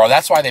one team, bro.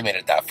 That's why they made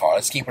it that far.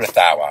 Let's keep it a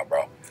that one,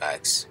 bro.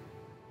 Facts.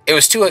 It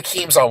was 2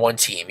 Hakeems on one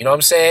team. You know what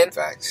I'm saying?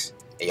 Facts.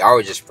 And y'all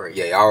were just,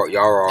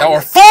 y'all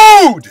were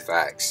food!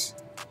 Facts.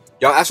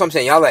 Y'all, that's what I'm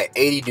saying. Y'all let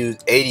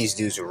 80s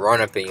dudes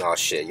run up in y'all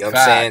shit. You know what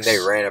I'm saying? They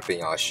ran up in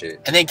y'all shit.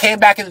 And then came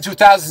back in the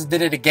 2000s and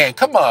did it again.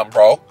 Come on,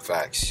 bro.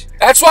 Facts.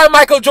 That's why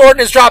Michael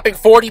Jordan is dropping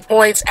 40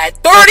 points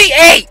at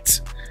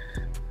 38.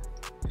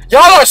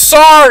 Y'all are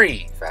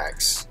sorry.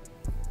 Facts.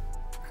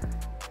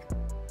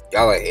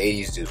 Y'all let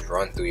 80s dudes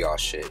run through y'all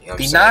shit. You know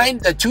what I'm saying?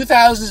 The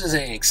 2000s is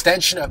an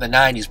extension of the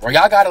 90s, bro.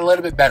 Y'all got a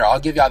little bit better. I'll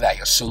give y'all that.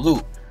 Yo,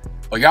 salute.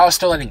 But y'all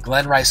still letting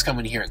Glenn Rice come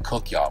in here and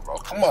cook y'all, bro.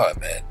 Come on,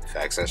 man.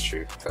 Facts, that's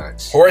true.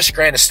 Facts. Horace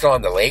Grant is still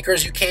on the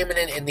Lakers. You came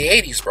in the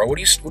 80s, bro. What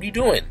are you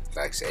doing?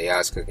 Facts.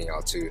 AI's cooking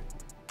y'all too.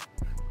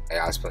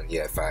 AI's putting,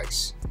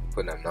 facts.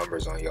 Putting up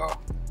numbers on y'all.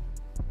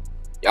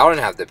 Y'all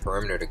didn't have the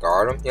perimeter to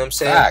guard him. You know what I'm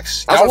saying?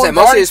 Facts. That's what I'm saying.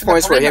 Most of his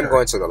points were him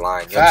going to the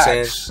line. You know what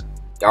I'm saying?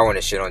 Y'all want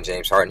to shit on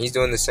James Harden. He's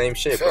doing the same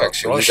shit, bro.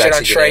 Facts. You want to shit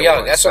on Trae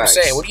Young. That's what I'm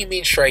saying. What do you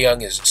mean Trae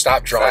Young is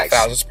stop drawing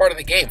fouls? It's part of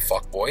the game,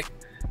 fuckboy.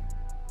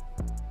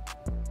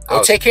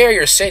 Go take care of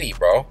your city,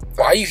 bro.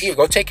 Why are you here?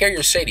 Go take care of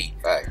your city.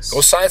 Facts.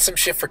 Go sign some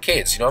shit for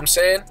kids. You know what I'm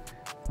saying?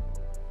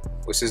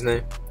 What's his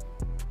name?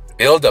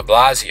 Bill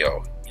Diblasio. You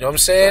know what I'm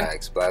saying?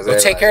 Facts. Go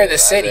take care of the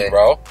city,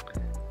 bro.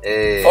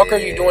 Hey, fuck are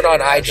you doing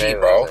on IG,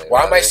 bro?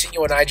 Why am I seeing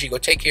you on IG? Go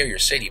take care of your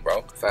city,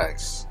 bro.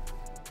 Facts.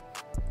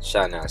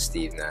 Shout out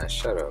Steve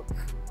Nash. Shut up.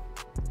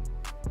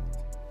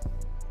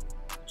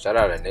 Shout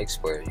out a Knicks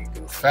player, you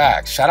goof.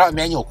 Facts. Shout out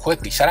Emmanuel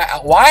Quickly. Shout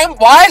out.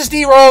 Why is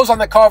D Rose on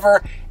the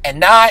cover and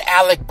not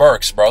Alec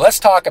Burks, bro? Let's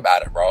talk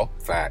about it, bro.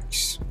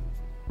 Facts.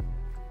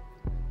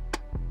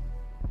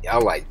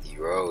 Y'all like D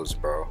Rose,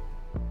 bro.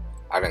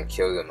 I done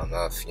killed him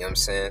enough. You know what I'm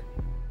saying?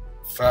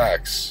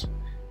 Facts.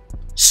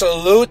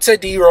 Salute to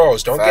D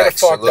Rose. Don't get it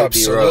fucked up.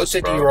 Salute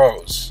to D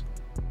Rose.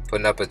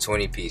 Putting up a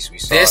 20-piece. We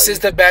saw this is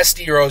the best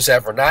D Rose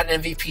ever. Not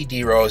an MVP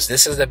D Rose.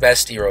 This is the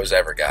best D Rose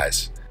ever,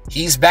 guys.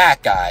 He's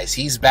back, guys.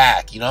 He's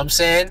back. You know what I'm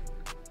saying?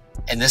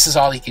 And this is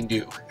all he can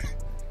do.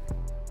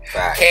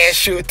 Facts. Can't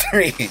shoot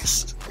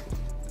threes.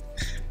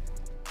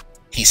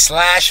 He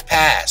slash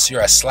pass.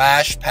 You're a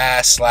slash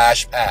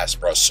pass,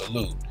 bro.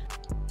 Salute.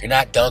 You're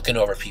not dunking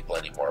over people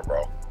anymore,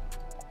 bro.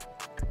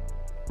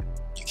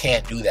 You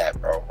can't do that,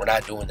 bro. We're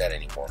not doing that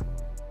anymore.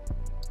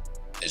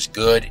 is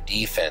good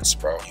defense,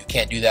 bro. You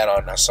can't do that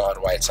on Hassan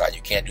Whiteside.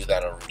 You can't do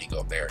that on Rudy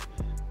Gobert.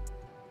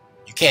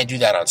 You can't do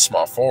that on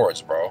small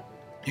forwards, bro.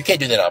 You can't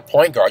do that on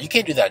point guard. You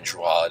can't do that on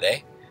Drew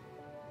Holiday.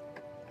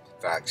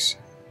 Facts.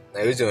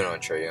 Now, who's doing on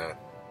Trae Young?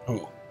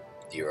 Who?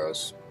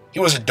 D-Rose. He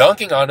wasn't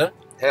dunking on him.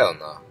 Hell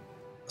no.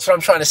 That's what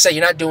I'm trying to say.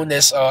 You're not doing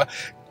this,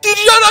 did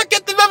you not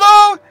get the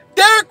memo?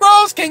 Derrick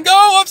Rose can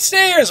go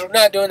upstairs. We're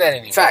not doing that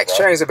anymore. Facts.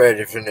 Bro. Trae's a better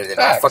defender than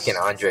Facts. fucking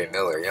Andre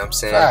Miller. You know what I'm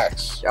saying?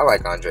 Facts. Y'all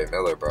like Andre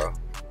Miller, bro.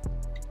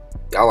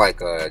 Y'all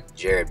like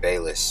Jared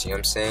Bayless. You know what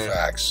I'm saying?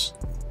 Facts.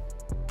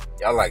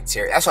 Y'all like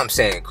Terry. That's what I'm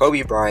saying.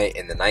 Kobe Bryant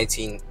in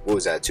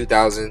the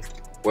 2000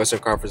 Western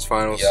Conference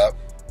Finals. Yep.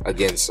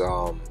 Against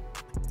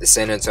the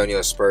San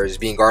Antonio Spurs,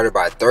 being guarded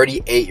by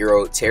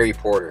 38-year-old Terry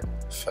Porter.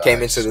 Facts.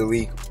 Came into the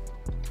league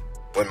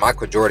when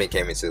Michael Jordan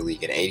came into the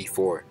league in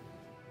 '84.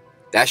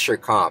 That's your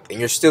comp, and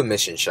you're still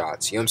missing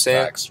shots. You know what I'm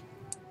saying? Facts.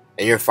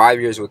 And you're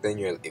 5 years within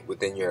your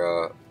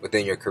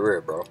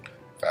career, bro.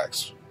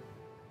 Facts.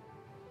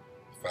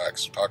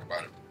 Facts. Talk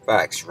about it.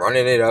 Facts.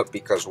 Running it up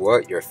because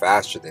what? You're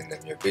faster than them.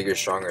 You're bigger,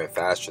 stronger, and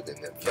faster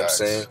than them. You know what I'm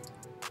saying?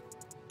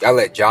 Y'all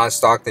let John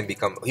Stockton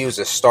he was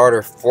a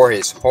starter for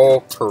his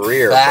whole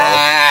career,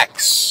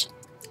 Facts. bro.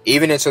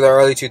 Even into the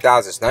early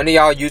 2000s. None of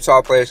y'all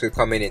Utah players could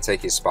come in and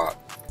take his spot.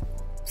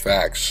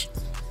 Facts.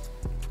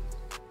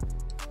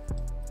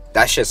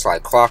 That shit's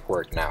like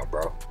clockwork now,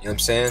 bro. You know what I'm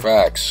saying?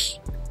 Facts.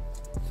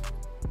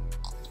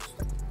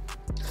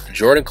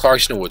 Jordan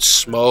Clarkson would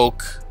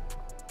smoke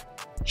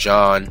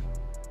John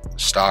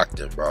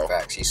Stockton, bro.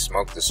 Facts. He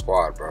smoked the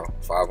squad, bro.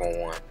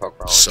 5-on-1. Fuck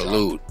wrong.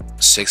 Salute.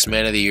 6th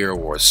Man of the Year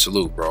award.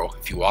 Salute, bro.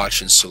 If you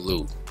watching,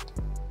 salute.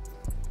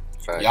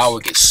 Facts. Y'all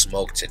would get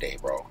smoked today,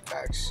 bro.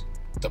 Facts.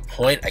 The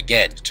point,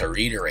 again, to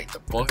reiterate, the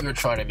point we were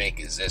trying to make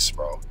is this,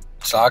 bro.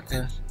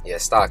 Stockton. Yeah,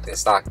 Stockton.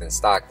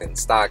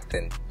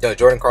 No,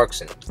 Jordan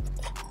Clarkson.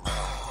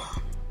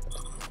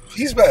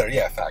 He's better.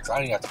 Yeah, facts. I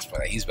don't even have to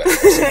explain that. He's better.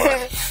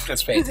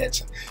 Let's pay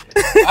attention.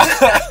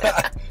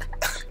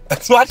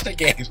 Let's watch the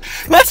games.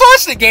 Let's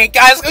watch the game,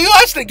 guys. Can we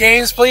watch the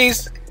games,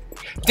 please?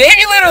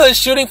 Damian Lillard is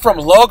shooting from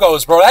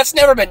logos, bro. That's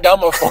never been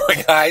done before,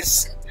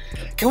 guys.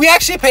 Can we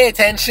actually pay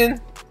attention?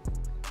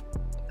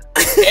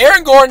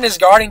 Aaron Gordon is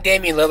guarding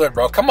Damian Lillard,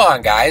 bro. Come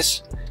on,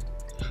 guys.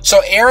 So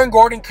Aaron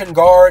Gordon can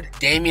guard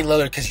Damian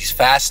Lillard because he's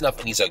fast enough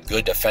and he's a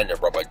good defender,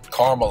 bro. But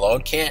Carmelo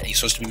can't. He's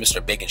supposed to be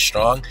Mr. Big and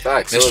Strong.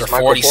 Facts. Mr.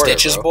 40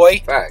 Stitches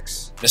boy.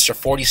 Facts. Mr.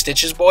 40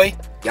 Stitches boy.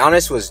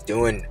 Giannis was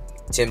doing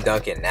Tim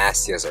Duncan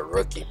nasty as a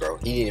rookie, bro.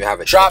 He didn't even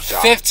have a Drop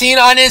shot. 15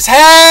 on his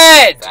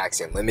head. Facts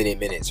in limited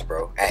minutes,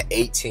 bro. At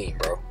 18,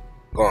 bro.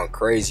 Going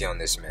crazy on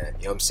this man.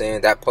 You know what I'm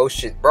saying? That post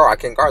shit, bro. I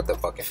can guard the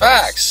fucking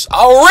Facts.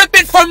 I'll rip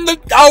it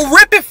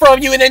from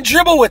you and then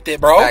dribble with it,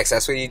 bro. Facts.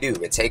 That's what you do.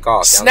 And take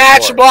off.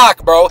 Snatch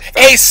block, bro.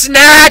 Facts. A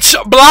snatch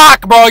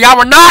block, bro. Y'all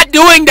were not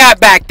doing that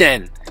back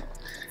then.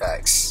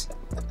 Facts.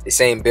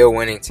 This ain't Bill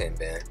Winnington,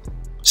 man.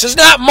 This is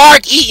not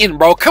Mark Eaton,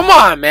 bro. Come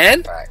on,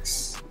 man.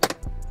 Facts.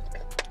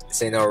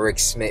 This ain't no Rick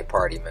Smith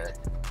party, man.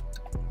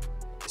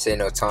 This ain't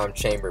no Tom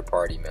Chamber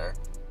party, man.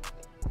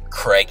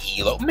 Craig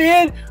Elo,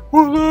 man.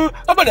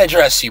 I'm gonna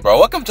address you, bro.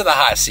 Welcome to the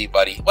hot seat,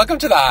 buddy. Welcome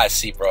to the hot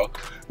seat, bro.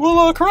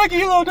 Well, Craig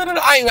Elo, I don't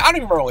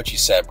even remember what you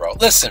said, bro.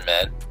 Listen,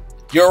 man.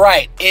 You're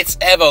right. It's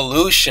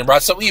evolution, bro.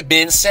 That's what we've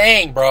been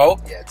saying, bro.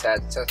 Yeah,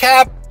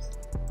 Cap.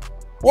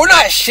 We're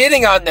not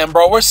shitting on them,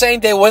 bro. We're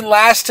saying they wouldn't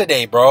last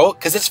today, bro.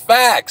 Because it's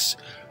facts.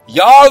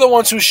 Y'all are the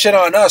ones who shit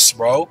on us,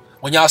 bro.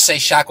 When y'all say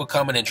Shaq will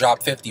come in and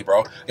drop 50,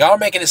 bro. Y'all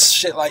making this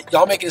shit like,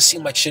 y'all making it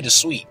seem like shit is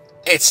sweet.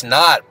 It's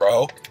not,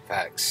 bro.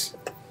 Facts.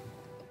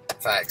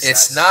 Facts.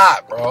 It's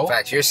not, bro.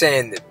 Facts. You're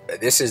saying that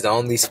this is the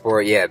only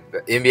sport. Yeah,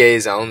 NBA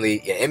is the only.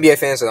 Yeah, NBA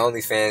fans are the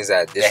only fans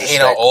that disrespect. They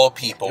hate on old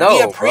people. No,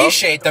 we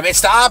appreciate them.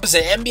 It's the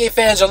opposite. NBA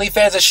fans are only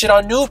fans that shit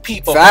on new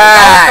people.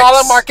 Facts.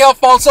 Colin Markel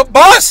Fultz a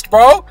bust,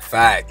 bro.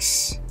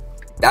 Facts.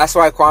 That's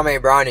why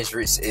Kwame Brown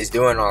is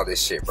doing all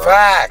this shit, bro.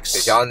 Facts.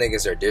 Because y'all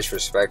niggas are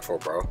disrespectful,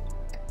 bro.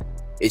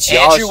 It's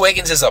Andrew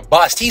Wiggins is a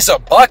bust. He's a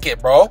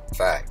bucket, bro.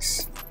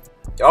 Facts.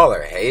 Y'all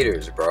are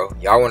haters, bro.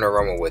 Y'all want to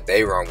run with what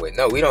they run with.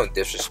 No, we don't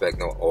disrespect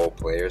no old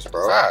players,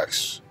 bro.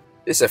 Facts.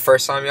 This is the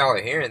first time y'all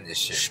are hearing this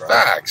shit, bro.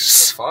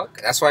 Facts. The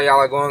fuck? That's why y'all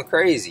are going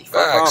crazy. Facts.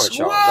 Fuck wrong with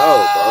y'all.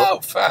 No,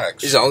 bro.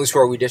 Facts. This is the only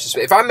sport we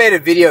disrespect. If I made a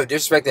video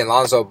disrespecting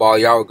Lonzo Ball,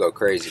 y'all would go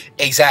crazy.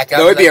 Exactly.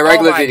 No, it'd be a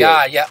regular video. Oh my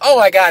god, yeah. Oh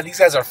my god, these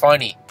guys are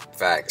funny.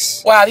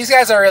 Facts. Wow, these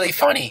guys are really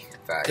funny.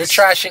 Facts. They're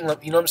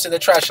trashing, you know what I'm saying? They're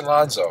trashing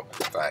Lonzo.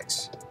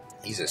 Facts.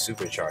 He's a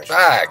supercharged.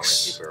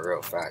 Facts. Keep it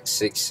real. Facts.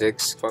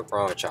 6'6". Fuck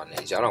wrong with y'all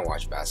niggas. Y'all don't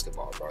watch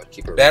basketball, bro.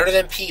 Keep it better real.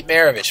 than Pete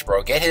Maravich,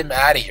 bro. Get him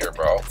out of here,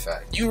 bro.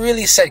 Facts. You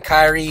really said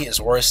Kyrie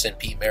is worse than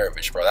Pete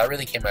Maravich, bro. That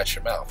really came out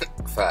your mouth.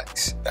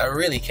 Facts. That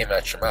really came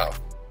out your mouth.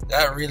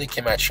 That really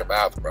came out your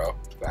mouth, bro.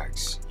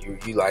 Facts. You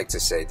like to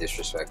say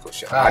disrespectful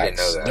shit. Facts. I didn't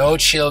know that. No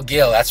chill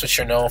Gill. That's what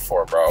you're known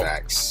for, bro.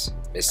 Facts.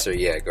 Mr.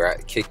 Yeah,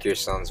 kick your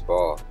son's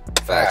ball.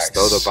 Facts. Facts.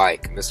 Throw the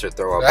bike. Mr.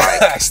 Throw a bike.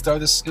 Facts. Throw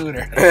the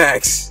scooter.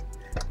 Facts.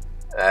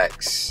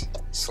 Facts.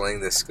 Sling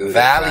the scooter.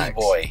 Valley Facts.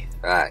 boy.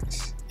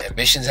 Facts.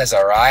 Ambitions as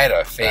a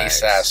rider.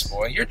 Face Facts. ass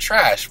boy. You're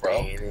trash,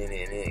 bro.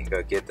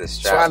 Go get the That's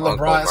strap. why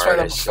Uncle LeBron. That's why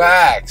Murder LeBron. shit.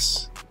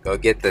 Facts. Go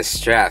get the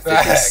strap. 50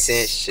 Facts.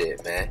 Cent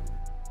shit, man.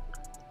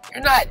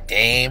 You're not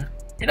Dame.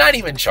 You're not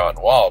even John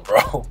Wall,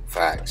 bro.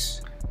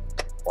 Facts.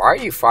 Why are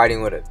you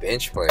fighting with a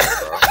bench player,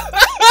 bro?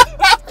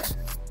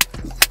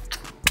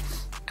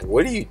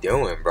 What are you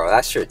doing, bro?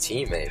 That's your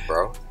teammate,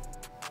 bro.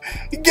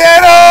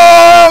 Get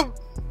him!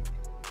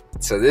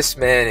 So this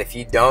man, if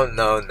you don't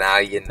know, now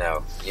you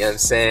know. You know what I'm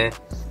saying?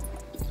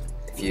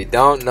 If you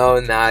don't know,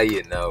 now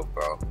you know,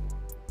 bro.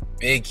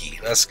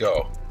 Biggie, let's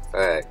go.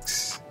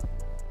 Facts.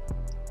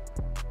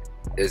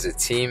 There's a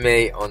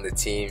teammate on the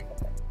team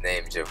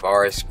named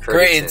Javaris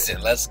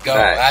Crittenton, let's go.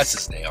 Facts. That's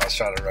his name. I was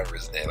trying to remember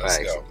his name. Let's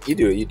Facts. go. You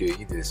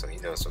do this one.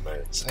 You know some of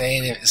This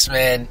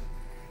man.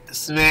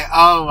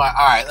 Oh my!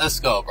 All right, let's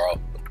go, bro.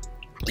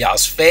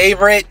 Y'all's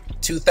favorite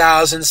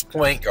 2000s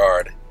point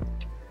guard.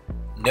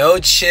 No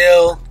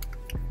chill.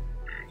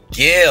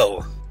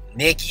 Gill,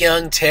 Nick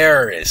Young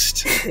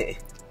terrorist.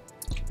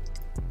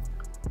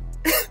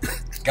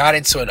 Got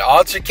into an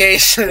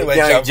altercation with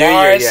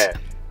Javaris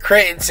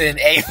Crittenton,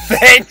 a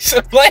bench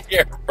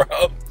player,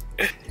 bro.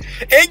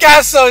 It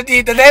got so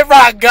deep that they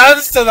brought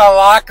guns to the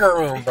locker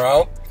room,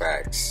 bro.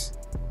 Facts.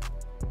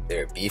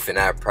 They're beefing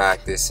at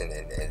practice, and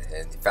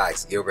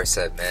facts. Gilbert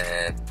said,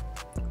 "Man,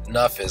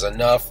 enough is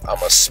enough.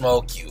 I'ma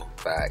smoke you."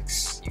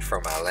 Facts. You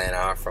from Atlanta?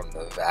 I'm from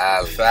the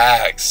Valley.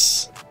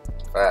 Facts.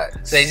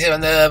 Facts. Say she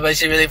but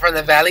she really from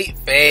the Valley.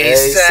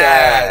 Face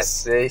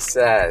ass. Face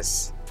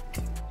ass.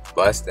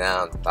 Bust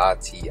down,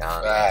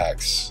 Tatiana.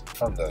 Facts.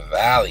 From the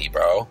Valley,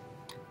 bro.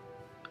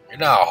 You're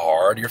not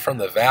hard. You're from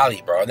the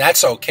Valley, bro. And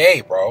that's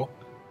okay, bro.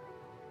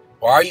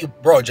 Why are you...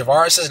 Bro,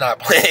 Javaris is not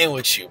playing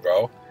with you,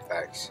 bro.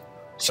 Facts.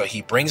 So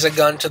he brings a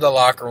gun to the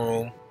locker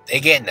room. They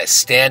get in a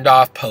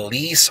standoff.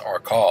 Police are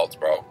called,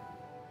 bro.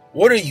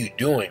 What are you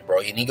doing, bro?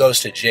 And he goes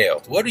to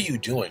jail. What are you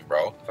doing,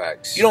 bro?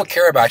 Facts. You don't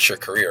care about your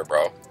career,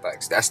 bro.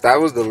 Facts. That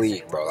was the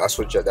league, bro. That's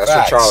what y'all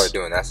are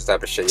doing. That's the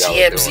type of shit y'all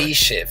are doing. TMZ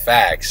shit.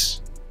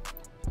 Facts.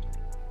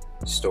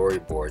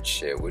 Storyboard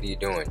shit. What are you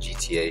doing?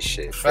 GTA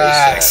shit.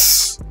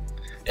 Facts.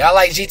 Y'all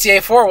like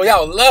GTA 4? Well,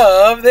 y'all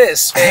love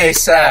this.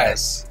 Face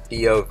ass.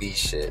 POV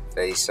shit.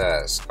 Face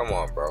ass. Come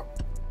on, bro.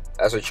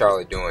 That's what y'all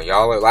are doing.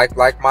 Y'all are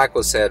like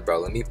Michael said, bro.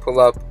 Let me pull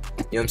up.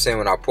 You know what I'm saying?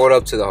 When I pulled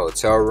up to the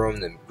hotel room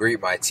to greet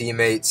my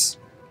teammates,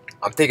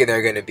 I'm thinking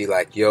they're going to be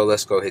like, yo,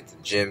 let's go hit the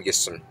gym, get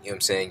some, you know what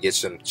I'm saying, get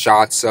some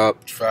shots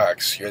up.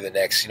 Facts. You're the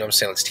next, you know what I'm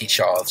saying? Let's teach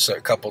y'all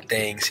a couple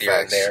things here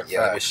Facts. and there.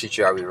 Yeah, let me shoot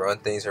you how we run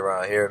things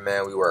around here,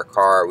 man. We work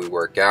hard, we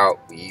work out,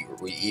 we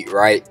eat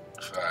right.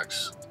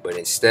 Facts. But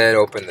instead,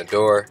 open the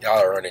door. Y'all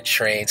are running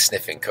trains,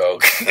 sniffing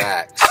coke.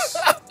 Facts.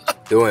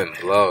 Doing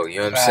blow, you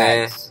know what I'm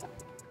saying?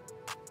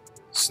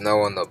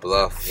 Snow on the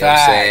bluff, you know what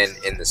I'm saying?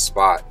 In the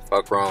spot.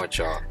 Fuck wrong with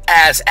y'all.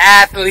 As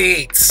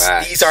athletes.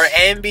 Facts. These are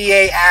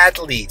NBA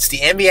athletes. The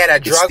NBA had a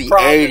drug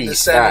problem in the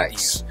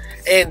 70s.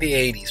 And the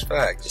 80s.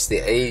 Facts. It's the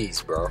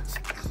 80s, bro.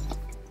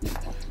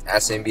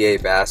 That's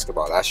NBA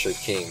basketball. That's your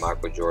king,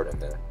 Michael Jordan,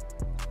 man.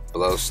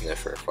 Blow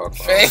sniffer. Fuck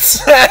wrong.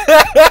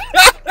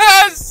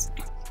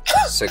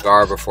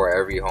 Cigar before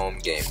every home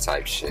game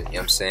type shit. You know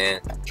what I'm saying?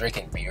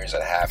 Drinking beers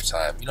at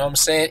halftime. You know what I'm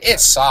saying?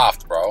 It's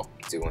soft, bro.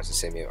 Dude wants to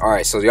send me.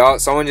 Alright, so y'all,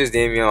 someone just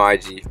DM'd me on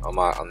IG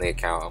on the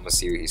account. I'm gonna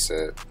see what he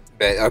said.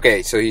 But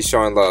okay, so he's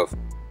showing love.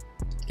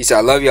 He said,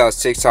 I love y'all's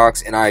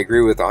TikToks and I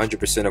agree with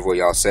 100% of what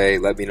y'all say.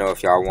 Let me know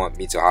if y'all want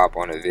me to hop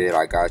on a vid.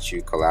 I got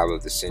you. Collab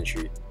of the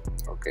century.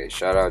 Okay,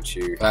 shout out to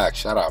you. Facts.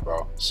 Shout out,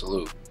 bro.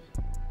 Salute.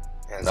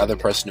 Another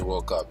person who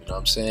woke up. You know what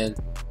I'm saying?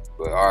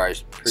 But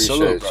alright, appreciate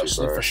Salute, bro. you,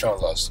 Salute bro. for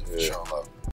showing love. Salute for showing love.